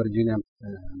እንትኖች እና ቨርጂኒያ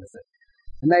መሰል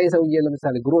እና የሰውዬ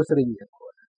ለምሳሌ ግሮሰሪ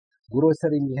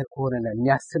የሚሄድ ከሆነ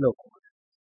የሚያስለው ከሆነ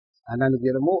አንዳንድ ጊዜ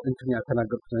ደግሞ እንትን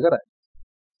ያልተናገርኩት ነገር አለ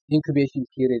ኢንኩቤሽን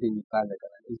ፒሪየድ የሚባል ነገር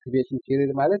አለ ኢንኩቤሽን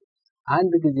ፒሪየድ ማለት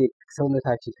አንድ ጊዜ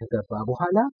ሰውነታችን ከገባ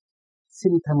በኋላ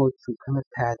ሲምፕተሞቹ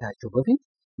ከመታየታቸው በፊት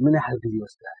ምን ያህል ጊዜ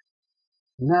ይወስዳል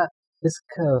እና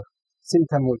እስከ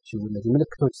ሲምፕተሞቹ እነዚህ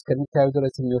ምልክቶች እስከሚታዩ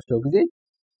ድረስ የሚወስደው ጊዜ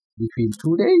between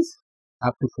 2 days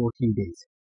up to 14 days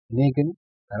እኔ ግን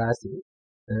ራሴ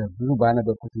ብዙ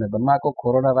ባነበብኩት ነው በማውቀው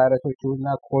ኮሮና ቫይረሶችና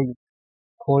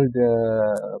ኮልድ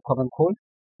ኮመን ኮልድ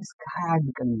እስከ 21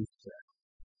 ቀን ይወስዳል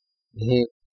ይሄ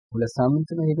 2 ሳምንት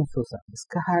ነው ይሄ 3 ሳምንት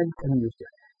እስከ 21 ቀን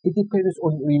ይወስዳል it depends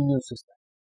on your immune system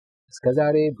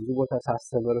እስከዛሬ ብዙ ቦታ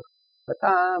ሳስተምር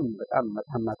በጣም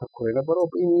ማተኮር የነበረው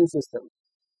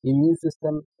immune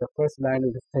system the first line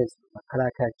of defense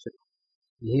መከላከያችን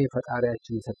ይሄ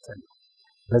ፈጣሪያችን የሰጠን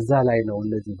በዛ ላይ ነው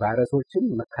እነዚህ ቫይረሶችን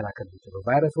መከላከል የሚችለው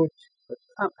ቫይረሶች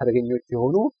በጣም አደገኞች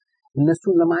የሆኑ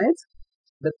እነሱን ለማየት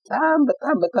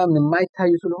በጣም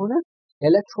የማይታዩ ስለሆነ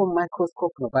ኤሌክትሮን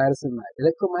ማይክሮስኮፕ ነው ቫይረስን ማለት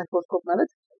ኤሌክትሮን ማይክሮስኮፕ ማለት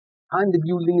አንድ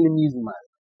ቢውልዲንግ የሚይዝ ማለት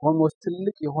ኦልሞስት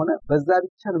ትልቅ የሆነ በዛ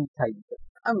ብቻ ነው የሚታየው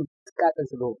በጣም ጥቃቅን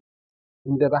ስለሆነ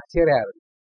እንደ ባክቴሪያ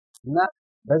እና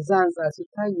በዛ አንፃር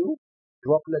ሲታዩ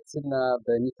ድሮፕሌትስ እና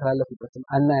በሚተላለፉበትም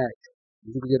አናያቸው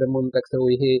ብዙ ጊዜ ደግሞ የምጠቅሰው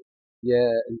ይሄ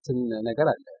የእንትን ነገር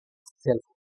አለ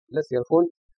ሴልፎን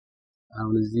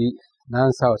አሁን እዚህ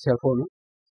ናንሳው ሴልፎኑ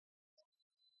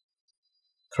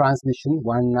ትራንስሚሽን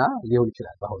ዋና ሊሆን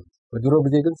ይችላል በአሁኑ በድሮ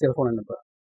ጊዜ ግን ሴልፎን ነበር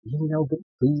ይሄኛው ግን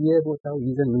በየቦታው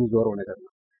ይዘን የምንዞረው ነገር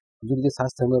ነው ብዙ ጊዜ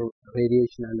ሳስተምር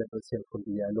ሬዲዬሽን አለበት ሴልፎን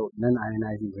ያለው ነን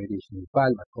አዮናይዚንግ ሬዲዬሽን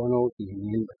ይባል ነው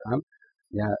ይሄን በጣም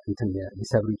ያ እንትን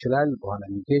ሊሰብር ይችላል በኋላ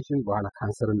ሚውቴሽን በኋላ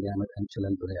ካንሰርን ሊያመጣ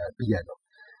ይችላል ብያለሁ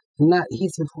እና ይሄ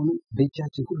ሴልፎን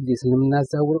በእጃችን ሁሉ ጊዜ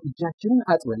ስለምናዛውረው እጃችንን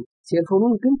አጥበን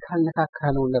ሴልፎኑን ግን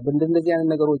ካልነካካነውና በእንደዚህ አይነት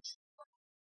ነገሮች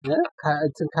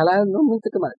እንትን ካላል ነው ምን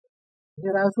ጥቅም አለ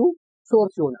ይሄ ራሱ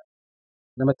ሶርስ ይሆናል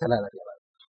ለመተላለፍ ያለው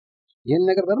ይሄን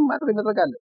ነገር በምን ማድረግ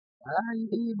ይደረጋል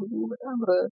ይሄ ብዙ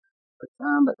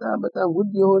በጣም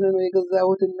ውድ የሆነ ነው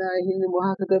የገዛሁትና ይሄን ውሃ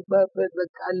ከገባበት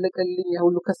በቃ አለቀልኝ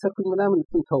ሁሉ ከሰርኩኝ ምናምን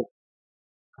ተው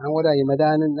አሁን ወዳ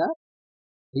የመዳንና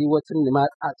ህይወትን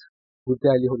ለማጣት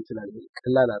ጉዳይ ሊሆን ይችላል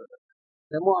ቀላል አይደለም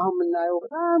ደግሞ አሁን የምናየው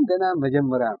በጣም ገና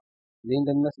መጀመሪያ ነው እኔ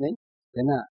እንደምመስለኝ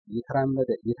ገና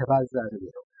የተራመደ የተባዛ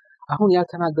ነው አሁን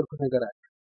ያልተናገርኩት ነገር አለ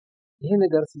ይሄ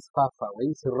ነገር ሲስፋፋ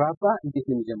ወይም ሲራባ እንዴት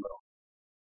ነው የሚጀምረው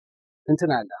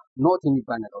እንትን አለ ኖት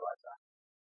የሚባል ነገር አለ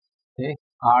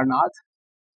are not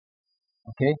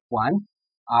okay 1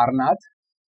 are not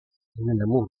ምን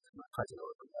ደግሞ ማጥፋት ነው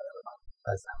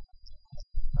በዛ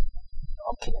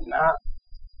ኦኬ እና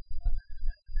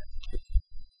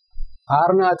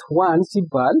are not 1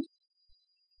 ሲባል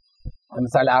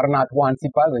ለምሳሌ are not 1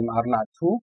 ሲባል ወይም are not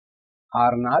 2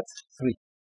 are not 3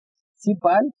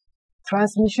 ሲባል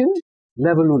ትራንስሚሽን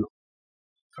ሌቭሉ ነው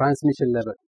ትራንስሚሽን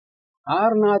ሌቭል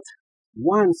are not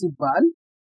 1 ሲባል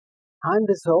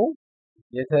አንድ ሰው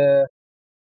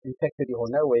ኢንፌክትድ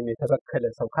የሆነ ወይም የተበከለ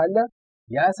ሰው ካለ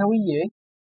ያ ሰውዬ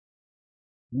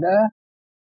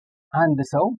ለአንድ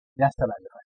ሰው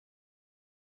ያስተላልፋል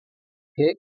ኦኬ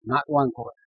not 1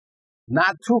 ከሆነ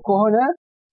not 2 ከሆነ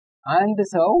አንድ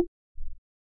ሰው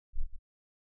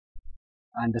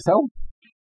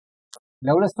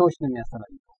ለሁለት ሰዎች ነው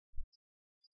የሚያስተላልፈው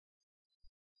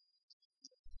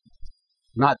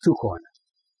not 2 ከሆነ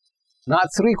not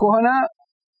 3 ከሆነ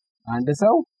አንድ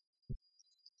ሰው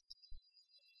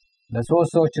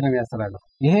ለሶስት ሰዎች ነው የሚያስተላልፈው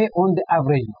ይሄ on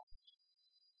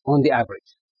the average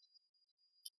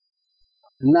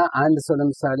እና አንድ ሰው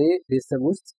ለምሳሌ ቤተሰብ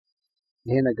ውስጥ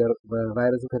ይሄ ነገር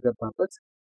በቫይረሱ ከገባበት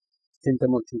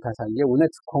ሲምፕተሞችን ካሳየ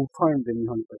እውነት ኮንፈርም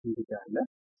የሚሆንበት እንግዲህ አለ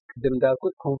ቅድም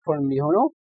እንዳልኩት ኮንፈርም የሚሆነው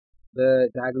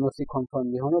በዳያግኖስቲክ ኮንፈርም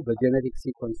የሚሆነው በጄኔቲክ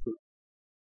ሲኮንስ ነው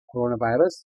ኮሮና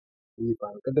ቫይረስ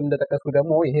የሚባለው ቅድም እንደጠቀስኩ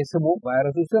ደግሞ ይሄ ስሙ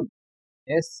ቫይረሱ ስም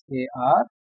SARS-CoV-2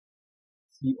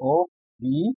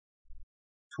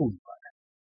 ይባላል።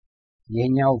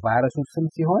 ይሄኛው ቫይረሱ ስም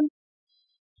ሲሆን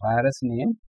ቫይረስ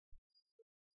ኔም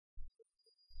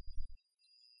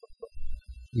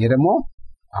የደሞ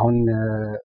አሁን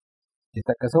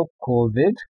የተጠቀሰው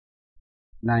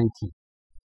ኮቪድ-19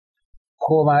 ኮ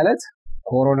ማለት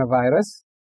ኮሮና ቫይረስ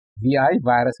ቪአይ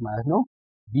ቫይረስ ማለት ነው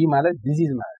ቪ ማለት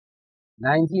ዲዚዝ ማለት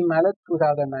 19 ማለት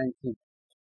 2019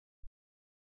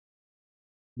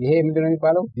 ይሄ ምንድነው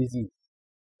የሚባለው ዲዚዝ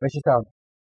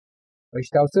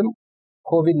በሽታው ስም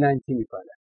ኮቪድ-19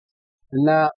 ይባላል እና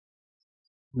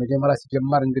መጀመሪያ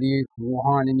ሲጀመር እንግዲህ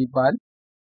ውሃን የሚባል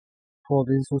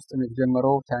ፕሮቪንስ ውስጥ ነው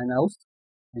የተጀመረው ቻይና ውስጥ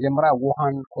መጀመሪያ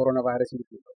ውሃን ኮሮና ቫይረስ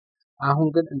ይሉት አሁን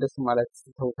ግን እንደሱ ማለት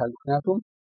ተውታል ምክንያቱም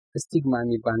ስቲግማ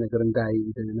የሚባል ነገር እንዳይ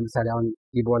ለምሳሌ አሁን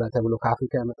ኢቦላ ተብሎ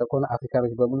ከአፍሪካ የመጣ ከሆነ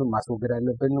አፍሪካኖች በሙሉ ማስወገድ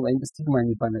አለብን ወይም ስቲግማ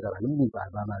የሚባል ነገር አለ ምን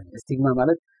ይባላል በአማርኛ ስቲግማ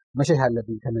ማለት መሸሽ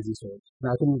አለብን ከነዚህ ሰዎች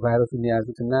ምክንያቱም ቫይረሱን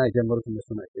የያዙትና የጀመሩት እነሱ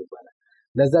ናቸው ይባላል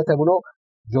ለዛ ተብሎ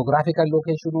ጂኦግራፊካል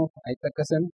ሎኬሽኑ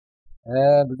አይጠቀስም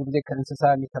ብዙ ጊዜ ከእንስሳ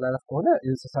የሚተላለፍ ከሆነ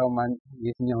እንስሳው ማን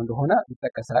የትኛው እንደሆነ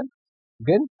ይጠቀሳል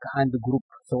ግን ከአንድ ግሩፕ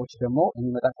ሰዎች ደግሞ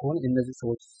የሚመጣ ከሆነ እነዚህ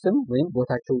ሰዎች ስም ወይም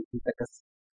ቦታቸው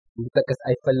ይጠቀስ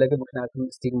አይፈለግም ምክንያቱም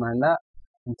ስቲግማና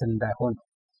እንትን እንዳይሆን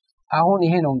አሁን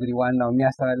ይሄ ነው እንግዲህ ዋናው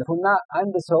የሚያስተላልፉና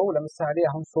አንድ ሰው ለምሳሌ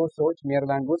አሁን 3 ሰዎች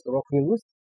ሜሪላንድ ውስጥ ሮክቪል ውስጥ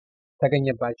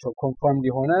ተገኘባቸው ኮንፈርምድ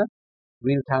የሆነ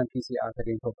ሪል ታይም ፒሲአር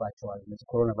ተገኝቶባቸዋል እነዚህ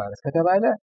ኮሮና ቫይረስ ከተባለ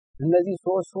እነዚህ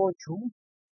 3 ሰዎቹ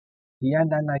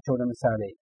እያንዳንዳቸው ለምሳሌ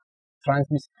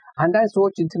ትራንስሚት አንዳንድ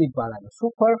ሰዎች እንትን ይባላሉ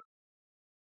ሱፐር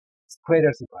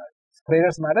ስፕሬደርስ ይባላሉ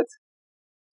ስፕሬደርስ ማለት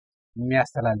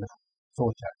የሚያስተላልፉ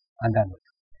ሰዎች አሉ አንዳንዶቹ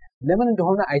ለምን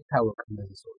እንደሆነ አይታወቅም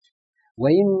እነዚህ ሰዎች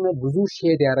ወይም ብዙ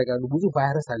ሼድ ያደርጋሉ ብዙ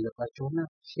ቫይረስ አለባቸውና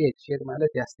ሼድ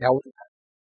ማለት ያስያውጡታል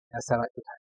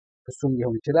ያሰራጩታል እሱም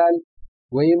ሊሆን ይችላል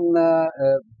ወይም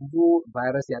ብዙ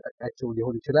ቫይረስ ያጠቃቸው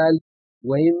ሊሆን ይችላል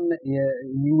ወይም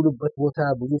የሚውሉበት ቦታ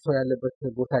ብዙ ሰው ያለበት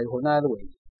ቦታ ይሆናል ወይ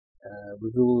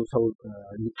ብዙ ሰው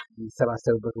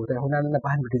የሚሰባሰብበት ቦታ ይሆናልና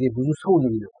በአንድ ጊዜ ብዙ ሰው ነው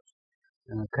የሚኖረው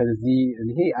ከዚህ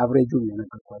ይሄ አቨሬጁን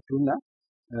የነገርኳችሁና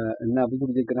እና ብዙ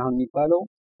ጊዜ ግን አሁን የሚባለው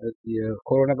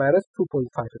የኮሮና ቫይረስ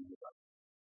 2.5 ነው የሚባለው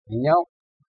እኛው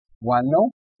ዋናው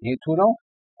የቱ ነው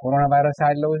ኮሮና ቫይረስ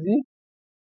ያለው እዚህ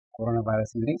ኮሮና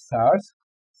ቫይረስ እንግዲህ ሳርስ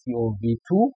CoV-2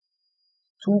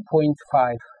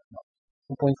 2.5 ነው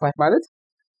 2.5 ማለት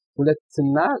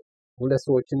ሁለት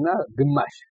ሰዎችና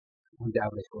ግማሽ እንደ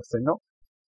አቨሬጅ ወሰን ነው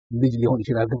ልጅ ሊሆን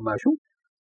ይችላል ግማሹ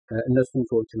እነሱን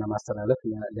ሰዎችን ለማስተላለፍ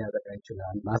ሊያጠቃ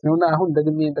ይችላል ማለት ነውና አሁን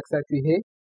ደግሜ እንደክሳችሁ ይሄ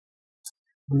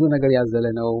ብዙ ነገር ያዘለ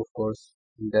ነው ኦፍ ኮርስ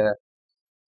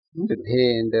ይሄ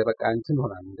እንደ በቃ እንትን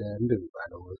ሆናል እንደ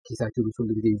የሚባለው ኪሳችሁ ብዙ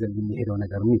ጊዜ ይዘን የሚሄደው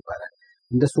ነገር ምን ይባላል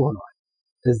እንደሱ ሆነዋል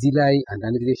እዚህ ላይ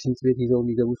አንዳንድ ጊዜ ሽንት ቤት ይዘው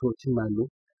የሚገቡ ሰዎችም አሉ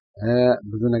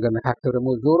ብዙ ነገር ነካክተው ደግሞ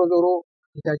ዞሮ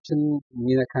ፊታችን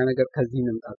የሚነካ ነገር ከዚህ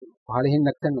መምጣቱ ነው በኋላ ይሄን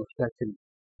ነክተን ነው ፊታችን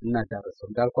እናዳረሰው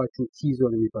እንዳልኳችሁ ቲ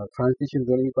ዞን የሚባለው ትራንዚሽን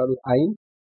ዞን የሚባሉት አይን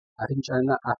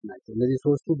አፍንጫና አፍ ናቸው እነዚህ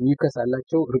ሶስቱ ሚውከስ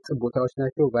አላቸው ርጥብ ቦታዎች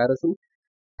ናቸው ቫይረሱን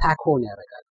ታኮን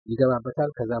ያደርጋል ይገባበታል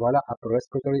ከዛ በኋላ አፕር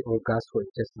ሬስፒሬቶሪ ኦር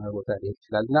ጋስትሮኢንቴስቲናል ቦታ ሊሄድ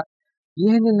ይችላልና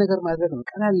ይሄንን ነገር ማድረግ ነው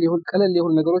ቀለል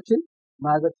የሆኑ ነገሮችን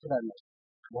ማድረግ ይችላል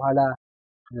በኋላ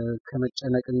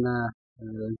ከመጨነቅና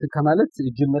እንትን ከማለት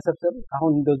እጅን መሰብሰብ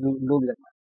አሁን እንደው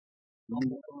ይለማል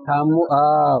ታሙ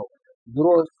ድሮ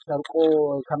ሰርቆ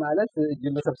ከማለት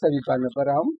እጅን መሰብሰብ ይባል ነበር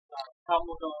አሁን ታሙ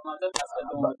ከማለት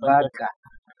በቃ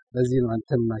ለዚህ ነው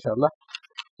አንተም ማሻአላህ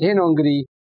ይሄ ነው እንግዲህ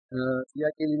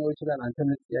ጥያቄ ሊኖር ይችላል አንተም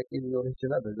ጥያቄ ሊኖር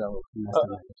ይችላል በዛው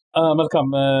እናስተናግድ መልካም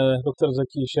ዶክተር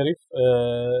ዘኪ ሸሪፍ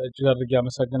እጅግ አድርጌ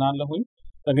አመሰግናለሁኝ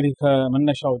እንግዲህ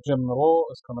ከመነሻው ጀምሮ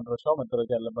እስከ መድረሻው መደረግ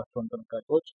ያለባቸውን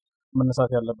ጥንቃቄዎች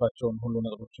መነሳት ያለባቸውን ሁሉ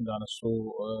ነጥቦች እንዳነሱ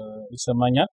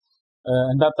ይሰማኛል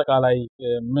እንዳጠቃላይ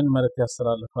ምን መልእክት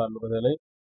ያስተላልፋሉ በተለይ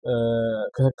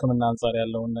ከህክምና አንፃር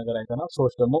ያለውን ነገር አይተናል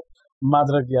ሰዎች ደግሞ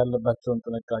ማድረግ ያለባቸውን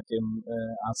ጥንቃቄም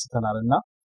አንስተናልና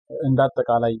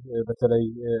እንዳጠቃላይ በተለይ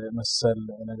መሰል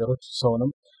ነገሮች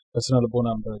ሰውንም በስነ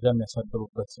ልቦናም ደረጃ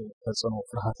የሚያሳድሩበት ተጽዕኖ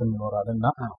ፍርሃትም ይኖራልና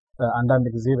አንዳንድ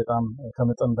ጊዜ በጣም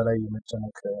ከመጠን በላይ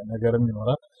መጨነቅ ነገርም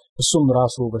ይኖራል እሱም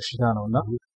ራሱ በሽታ ነውና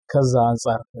ከዛ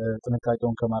አንፃር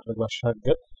ጥንቃቄውን ከማድረግ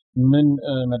ባሻገር ምን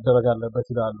መደረግ አለበት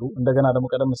ይላሉ እንደገና ደግሞ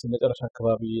ቀደም ሲል መጨረሻ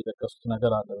አካባቢ የጠቀሱት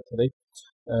ነገር አለ በተለይ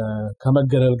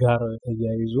ከመገለል ጋር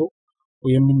ተያይዞ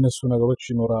የሚነሱ ነገሮች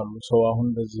ይኖራሉ ሰው አሁን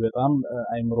በዚህ በጣም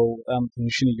አይምሮ በጣም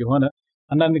ቴንሽን እየሆነ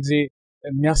አንዳንድ ጊዜ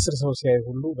የሚያስር ሰው ሲያይ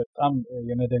ሁሉ በጣም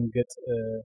የመደንገጥ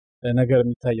ነገር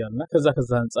ይታያልና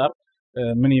ከዛ አንፃር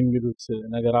ምን የሚሉት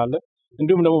ነገር አለ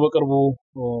እንዲሁም ደግሞ በቅርቡ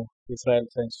የእስራኤል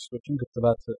ሳይንቲስቶችን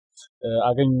ክትባት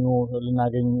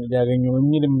ሊያገኙ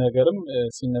የሚልም ነገርም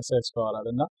ሲነሳ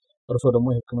ይስተዋላልና እርሶ ደግሞ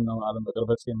የሕክምናውን ዓለም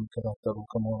በቅርበት የሚከታተሉ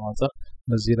ከመሆኑ አንፃር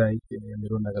በዚህ ላይ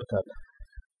የሚሉን ነገር ካለ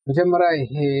መጀመሪያ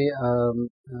ይሄ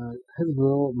ህዝቡ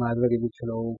ማድረግ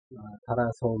የሚችለው ተራ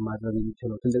ሰው ማድረግ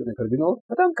የሚችለው ትልቅ ነገር ቢኖር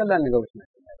በጣም ቀላል ነገሮች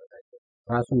ናቸው።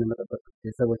 ራሱን ለመጠበቅ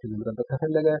ቤተሰቦችን ለመጠበቅ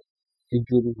ከፈለገ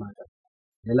እጁን ማጠብ።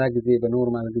 ሌላ ጊዜ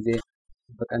በኖርማል ጊዜ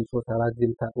በቀን 3-4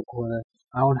 ጊዜ ታጡ ከሆነ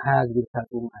አሁን 20 ጊዜ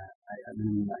ታጡ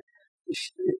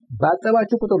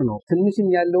ባጠባችሁ ቁጥር ነው ትንሽም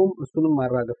ያለውም እሱንም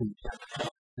ማራገፍ ይችላል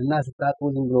እና ስታጡ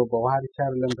ዝም ብሎ በውሃ ብቻ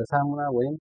አይደለም በሳሙና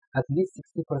ወይም አትሊስት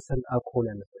 60% አልኮሆል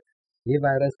ያለበት ይሄ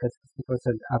ቫይረስ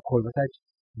ከ60% አልኮሆል በታች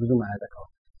ብዙ ማያጠቃው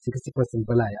 60%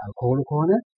 በላይ አልኮሆል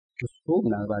ከሆነ እሱ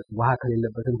ምናልባት ውሃ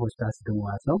ከሌለበትም ሆስፒታል ሲገቡ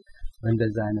ማለት ነው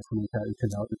በእንደዛ አይነት ሁኔታ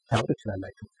ታውጡ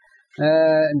ይችላላችሁ።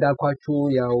 እንዳልኳችሁ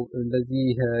ያው እንደዚህ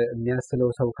የሚያስለው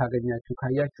ሰው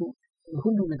ካያችሁ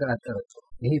ሁሉ ነገር አጠረጡ።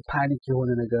 ይሄ ፓኒክ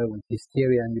የሆነ ነገር ወይ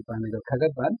ሂስቴሪያ የሚባል ነገር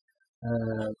ከገባን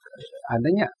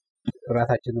አንደኛ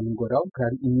ራሳችንን እንጎዳው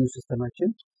ኢሚዩን ሲስተማችን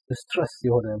ስትረስ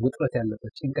የሆነ ውጥረት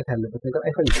ያለበት ጭንቀት ያለበት ነገር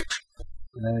አይፈልግም።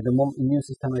 ደግሞ ኢሚዩን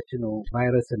ሲስተማችን ነው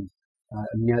ቫይረስን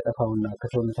የሚያጠፋውና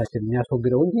ከሰውነታችን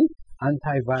የሚያስወግደው እንጂ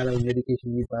አንታይ ቫይራል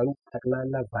ሜዲኬሽን የሚባሉ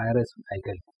ጠቅላላ ቫይረስን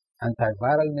አይገልም። አንታይ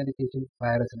ቫይራል ሜዲኬሽን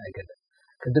ቫይረስን አይገልም።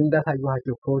 ቅድም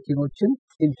እንዳሳየኋቸው ፕሮቲኖችን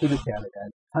ኢንሂቢት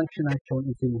ያደርጋል፣ ፋንክሽናቸውን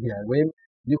ኢንሂቢት ያደርጋል። ወይም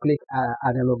ኒውክሊክ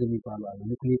አናሎግ የሚባሉ አሉ።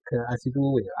 ኒውክሊክ አሲዱ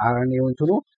ወይ አርኤንኤው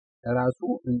እንትኑ ራሱ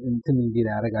እንትን እንዲል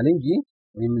ያደርጋል እንጂ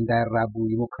ወይም እንዳይራቡ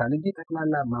ይሞክራል እንጂ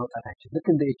ጠቅላላ ማውጣት አይችልም። ልክ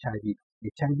እንደ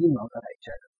ኤችአይቪ ማውጣት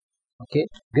አይቻልም። ኦኬ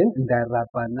ግን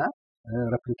እንዳይራባና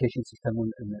ሬፕሊኬሽን ሲስተሙን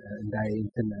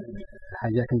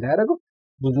ሃይጃክ እንዳያደርገው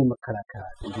ብዙ መከላከያ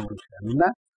ሊኖሩ ይችላል እና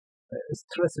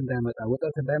ስትረስ እንዳይመጣ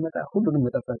ውጥረት እንዳይመጣ ሁሉንም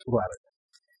መጠርጠር ጥሩ አይደለም።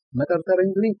 መጠርጠር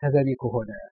እንግዲህ ተገቢ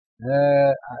ከሆነ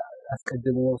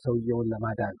አስቀድሞ ሰውየውን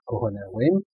ለማዳን ከሆነ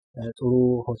ወይም ጥሩ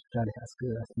ሆስፒታል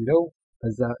አስሚለው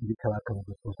በዛ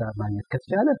እንዲከባከቡበት ቦታ ማግኘት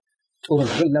ከተቻለ ጥሩ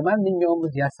ነው። ግን ለማንኛውም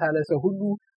ያሳለ ሰው ሁሉ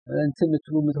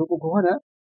የምትርቁ ከሆነ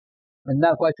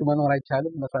እንዳልኳችሁ መኖር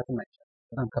አይቻልም፣ መስራትም አይቻልም።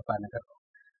 በጣም ከባድ ነገር ነው።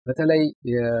 በተለይ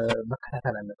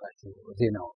መከታተል አለባችሁ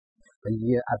ዜናው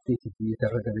በየአፕዴት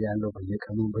እየተደረገ ያለው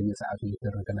በየቀኑ በየሰዓቱ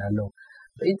እየተደረገ ያለው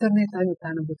በኢንተርኔት ላይ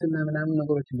የምታነቡትና ምናምን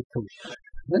ነገሮች ልትተው ይችላል።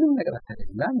 ምንም ነገር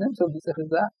አታገኙም። ማንም ሰው ቢጽፍ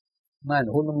እዛ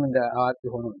ሁሉም እንደ አዋቂ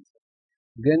ሆኖ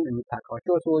ግን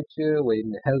የምታውቋቸው ሰዎች ወይም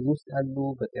ሄልዝ ውስጥ ያሉ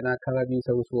በጤና አካባቢ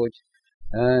የሚሰሩ ሰዎች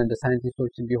እንደ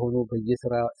ሳይንቲስቶችን ቢሆኑ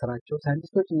በየስራቸው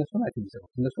ሳይንቲስቶች እነሱ ናቸው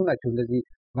የሚሰሩት። እነሱ ናቸው እንደዚህ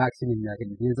ቫክሲን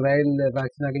የሚያገኙት። የእስራኤል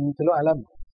ቫክሲን አገኙ ብለው አላም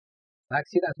ነው።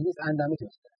 ቫክሲን አትሊስት 1 ዓመት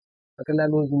ይወስዳል።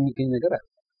 በቀላሉ ህዝቡ የሚገኝ ነገር አለ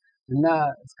እና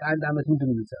እስከ 1 ዓመት ምንድን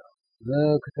ነው የሚሰራው?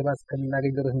 ክትባት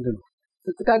እስከምናገኝ ድረስ ምንድን ነው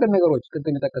ጥቃቅን ነገሮች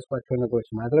ቅድም የጠቀስኳቸው ነገሮች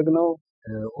ማድረግ ነው።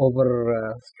 ኦቨር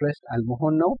ስትሬስ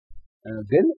አልመሆን ነው።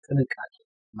 ግን ጥንቃቄ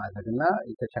ማድረግና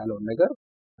የተቻለውን ነገር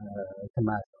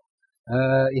ማለት ነው።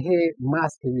 ይሄ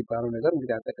ማስክ የሚባለው ነገር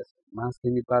እንግዲህ አጠቀስ ማስክ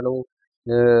የሚባለው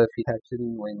ፊታችን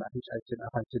ወይም አፍንጫችን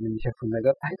አፋችን የሚሸፍን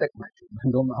ነገር አይጠቅማችሁም።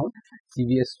 እንደውም አሁን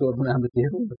ሲቪኤስ ስቶር ምናምን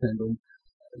ብትሄዱ እንደውም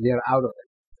they're out of it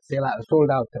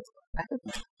sold out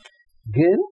አይጠቅማችሁም።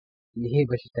 ግን ይሄ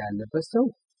በሽታ ያለበት ሰው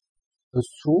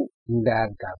እሱ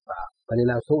እንዳያጋባ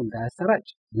በሌላ ሰው እንዳያሰራጭ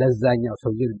ለዛኛው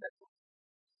ሰውዬ እንደው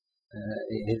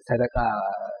ይሄ ሰደቃ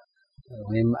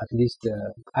ወይም አትሊስት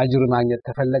አጅር ማግኘት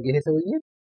ከፈለገ ይሄ ሰውዬ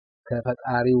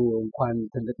ከፈጣሪው እንኳን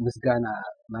ትልቅ ምስጋና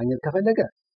ማግኘት ከፈለገ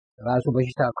ራሱ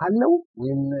በሽታ ካለው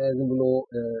ወይም ዝም ብሎ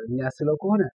የሚያስለው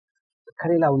ከሆነ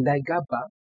ከሌላው እንዳይጋባ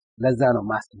ለዛ ነው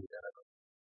ማስክ የሚደረገው።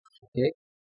 ኦኬ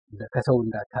ከሰው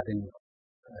እንዳታገኙ ነው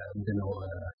ምንድነው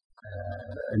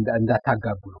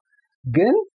እንዳታጋቡ ነው።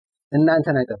 ግን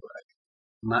እናንተን አይጠብቃችሁ።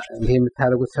 ይሄ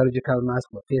የምታደርጉት ሰርጂካል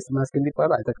ማስክ ፌስ ማስክ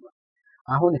የሚባለው አይጠቅምም።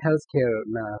 አሁን ሄልዝ ኬር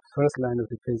እና ፈርስት ላይን ኦፍ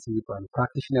ዲፌንስ የሚባሉ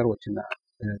ፕራክቲሽነሮች እና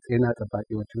ጤና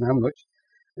ጠባቂዎች ምናምኖች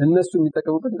እነሱ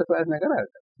የሚጠቀሙበት እንደተባለ ነገር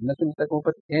አለ። እነሱ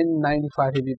የሚጠቀሙበት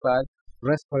N95 የሚባል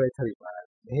ሬስፒሬተር ይባላል።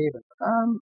 ይሄ በጣም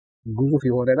ግዙፍ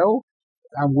የሆነ ነው፣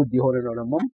 በጣም ውድ የሆነ ነው።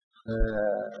 ደግሞ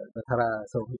በተራ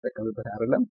ሰው የሚጠቀምበት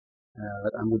አይደለም።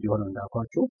 በጣም ውድ የሆነ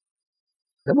እንዳልኳችሁ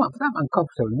ደግሞ በጣም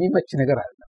አንኮምፎርታብል የሚመች ነገር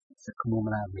አይደለም። ስክሙ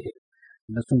ምናምን ይሄ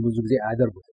እነሱም ብዙ ጊዜ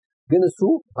አያደርጉትም። ግን እሱ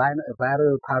ቫይራል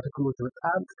ፓርቲክሎች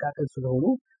በጣም ጥቃቅን ስለሆኑ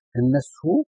እነሱ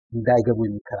እንዳይገቡ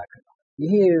የሚከላከል ነው።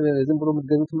 ይሄ ዝም ብሎ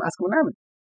የምትገዙት ማስክ ምናምን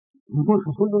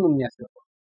ሁሉንም የሚያስገባው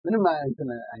ምንም እንትን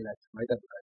አይላችሁም፣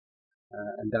 አይጠብቃችሁም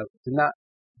እንዳልኩት እና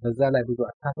በዛ ላይ ብዙ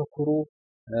አታተኩሩ።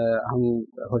 አሁን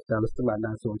ሆስፒታል ውስጥ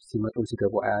አንዳንድ ሰዎች ሲመጡ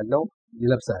ሲገቡ አያለው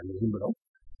ይለብሳሉ ዝም ብለው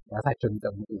ራሳቸውን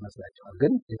የሚጠብቁ ይመስላቸዋል።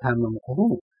 ግን የታመሙ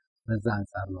ከሆኑ በዛ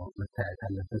አንጻር ነው መታየት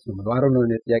አለበት ነው ማለት ነው።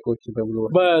 ጥያቄዎች በሙሉ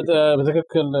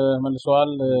በትክክል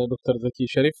መልሰዋል ዶክተር ዘኪ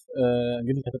ሸሪፍ።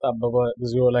 እንግዲህ ከተጣበበ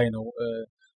ጊዜው ላይ ነው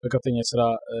በከፍተኛ ስራ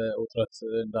ውጥረት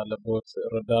እንዳለበት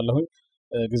እረዳለሁኝ።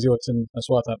 ጊዜዎችን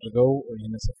መስዋዕት አድርገው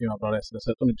ይህን ሰፊ ማብራሪያ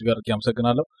ስለሰጡን እጅግ አድርጌ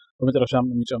አመሰግናለሁ። በመጨረሻም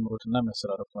የሚጨምሩትና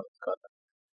የሚያሰራሩት ማለት ካለ?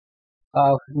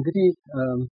 እንግዲህ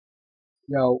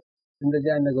ያው እንደዚህ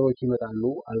አይነት ነገሮች ይመጣሉ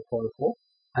አልፎ አልፎ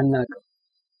አናውቅም፣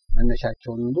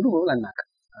 መነሻቸውን ሙሉ በሙሉ አናውቅም።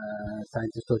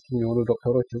 ሳይንቲስቶችም የሆኑ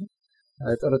ዶክተሮችም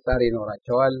ጥርጣሬ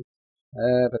ይኖራቸዋል።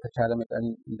 በተቻለ መጠን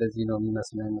እንደዚህ ነው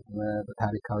የሚመስለን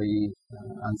በታሪካዊ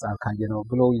አንጻር ካየነው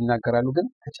ብለው ይናገራሉ። ግን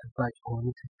ተጨባጭ የሆኑ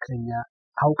ትክክለኛ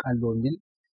አውቃለሁ የሚል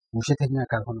ውሸተኛ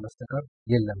ካልሆነ በስተቀር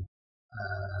የለም፣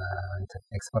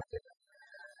 ኤክስፐርት የለም።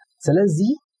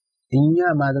 ስለዚህ እኛ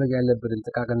ማድረግ ያለብን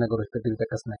ጥቃቅን ነገሮች ቅድም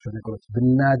የጠቀስናቸው ነገሮች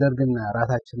ብናደርግና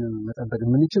ራሳችንን መጠበቅ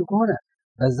የምንችል ከሆነ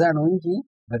በዛ ነው እንጂ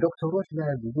በዶክተሮች ላይ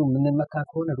ብዙ የምንመካ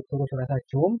ከሆነ ዶክተሮች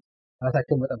ራሳቸውን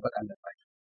መጠበቅ አለባቸው።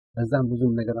 በዛም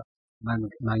ብዙም ነገር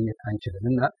ማግኘት አንችልም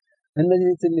እና እነዚህ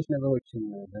ትንሽ ነገሮችን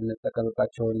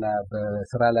ብንጠቀምባቸውና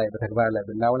በስራ ላይ በተግባር ላይ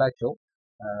ብናውላቸው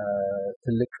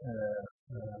ትልቅ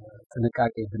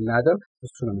ጥንቃቄ ብናደርግ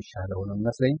እሱ ነው የሚሻለው ነው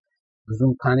የሚመስለኝ።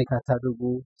 ብዙም ፓኒክ አታድርጉ፣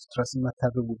 ስትረስ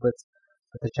አታድርጉበት።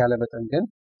 በተቻለ መጠን ግን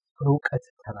እውቀት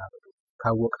ተላበዱ።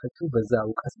 ካወቃችሁ በዛ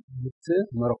እውቀት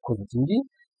የምትመረኮዙት እንጂ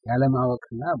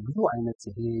ያለማወቅና ብዙ አይነት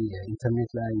ይሄ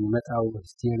የኢንተርኔት ላይ የሚመጣው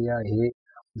ሂስቴሪያ ይሄ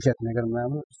ውሸት ነገር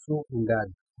ምናምን እሱ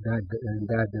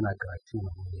እንዳያደናግራችሁ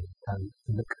ነው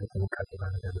ትልቅ ጥንቃቄ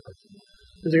ማድረግ ያለባችሁ።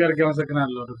 እዚህ ጋር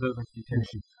አመሰግናለሁ ዶክተር ዘኪ።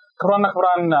 ክቡራንና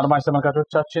ክቡራን አድማጭ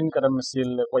ተመልካቾቻችን ቀደም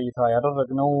ሲል ቆይታ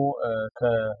ያደረግነው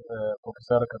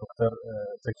ከዶክተር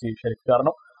ዘኪ ሸሪፍ ጋር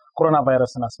ነው። ኮሮና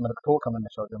ቫይረስን አስመልክቶ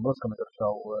ከመነሻው ጀምሮ እስከ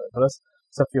መጨረሻው ድረስ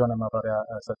ሰፊ የሆነ ማብራሪያ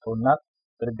ሰጥተውናል።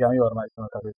 በድጋሚ አድማጭ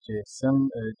ተመልካቾች ስም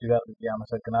እጅግ አድርጌ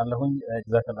አመሰግናለሁኝ።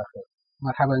 ጀዛከላህ ኸይር።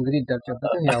 መርሐባ። እንግዲህ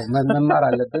እንዳልጨበጥን ያው መማር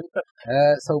አለብን።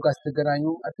 ሰው ጋር ስትገናኙ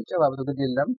አትጨባበጡ፣ ግድ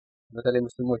የለም። በተለይ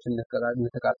ሙስሊሞች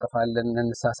እንተቃቀፋለን፣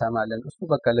 እንሳሳማለን። እሱ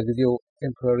በቃ ለጊዜው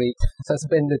ቴምፖራሪ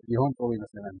ሰስፔንድድ ቢሆን ጥሩ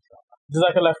ይመስለናል።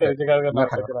 ጀዛከላህ ኸይር።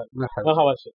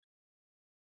 መርሐባ።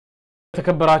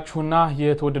 የተከበራችሁና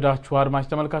የተወደዳችሁ አድማጭ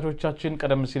ተመልካቾቻችን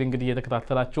ቀደም ሲል እንግዲህ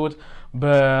የተከታተላችሁት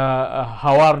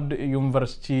በሃዋርድ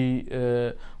ዩንቨርስቲ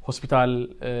ሆስፒታል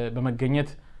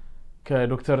በመገኘት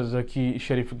ከዶክተር ዘኪ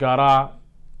ሸሪፍ ጋራ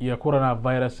የኮሮና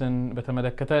ቫይረስን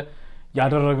በተመለከተ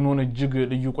ያደረግነውን እጅግ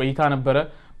ልዩ ቆይታ ነበረ።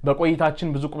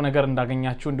 በቆይታችን ብዙ ቁም ነገር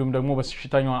እንዳገኛችሁ እንዲሁም ደግሞ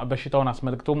በሽታውን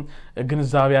አስመልክቶ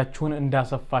ግንዛቤያችሁን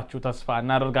እንዳሰፋችሁ ተስፋ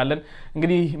እናደርጋለን።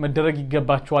 እንግዲህ መደረግ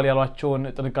ይገባቸዋል ያሏቸውን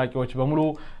ጥንቃቄዎች በሙሉ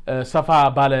ሰፋ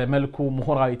ባለ መልኩ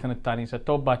ምሁራዊ ትንታኔ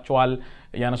ሰጥተውባቸዋል።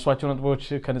 ያነሷቸው ነጥቦች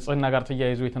ከንጽህና ጋር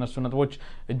ተያይዘው የተነሱ ነጥቦች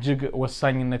እጅግ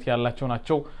ወሳኝነት ያላቸው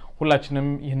ናቸው። ሁላችንም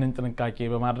ይህንን ጥንቃቄ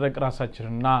በማድረግ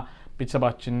ራሳችንና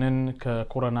ቤተሰባችንን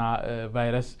ከኮሮና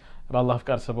ቫይረስ በአላህ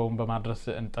ፍቃድ ሰበውን በማድረስ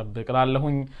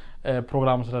እንጠብቅላለሁኝ።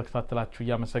 ፕሮግራሙን ስለተከታተላችሁ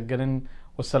እያመሰገንን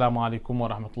ወሰላሙ አለይኩም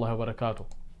ወራህመቱላሂ ወበረካቱሁ።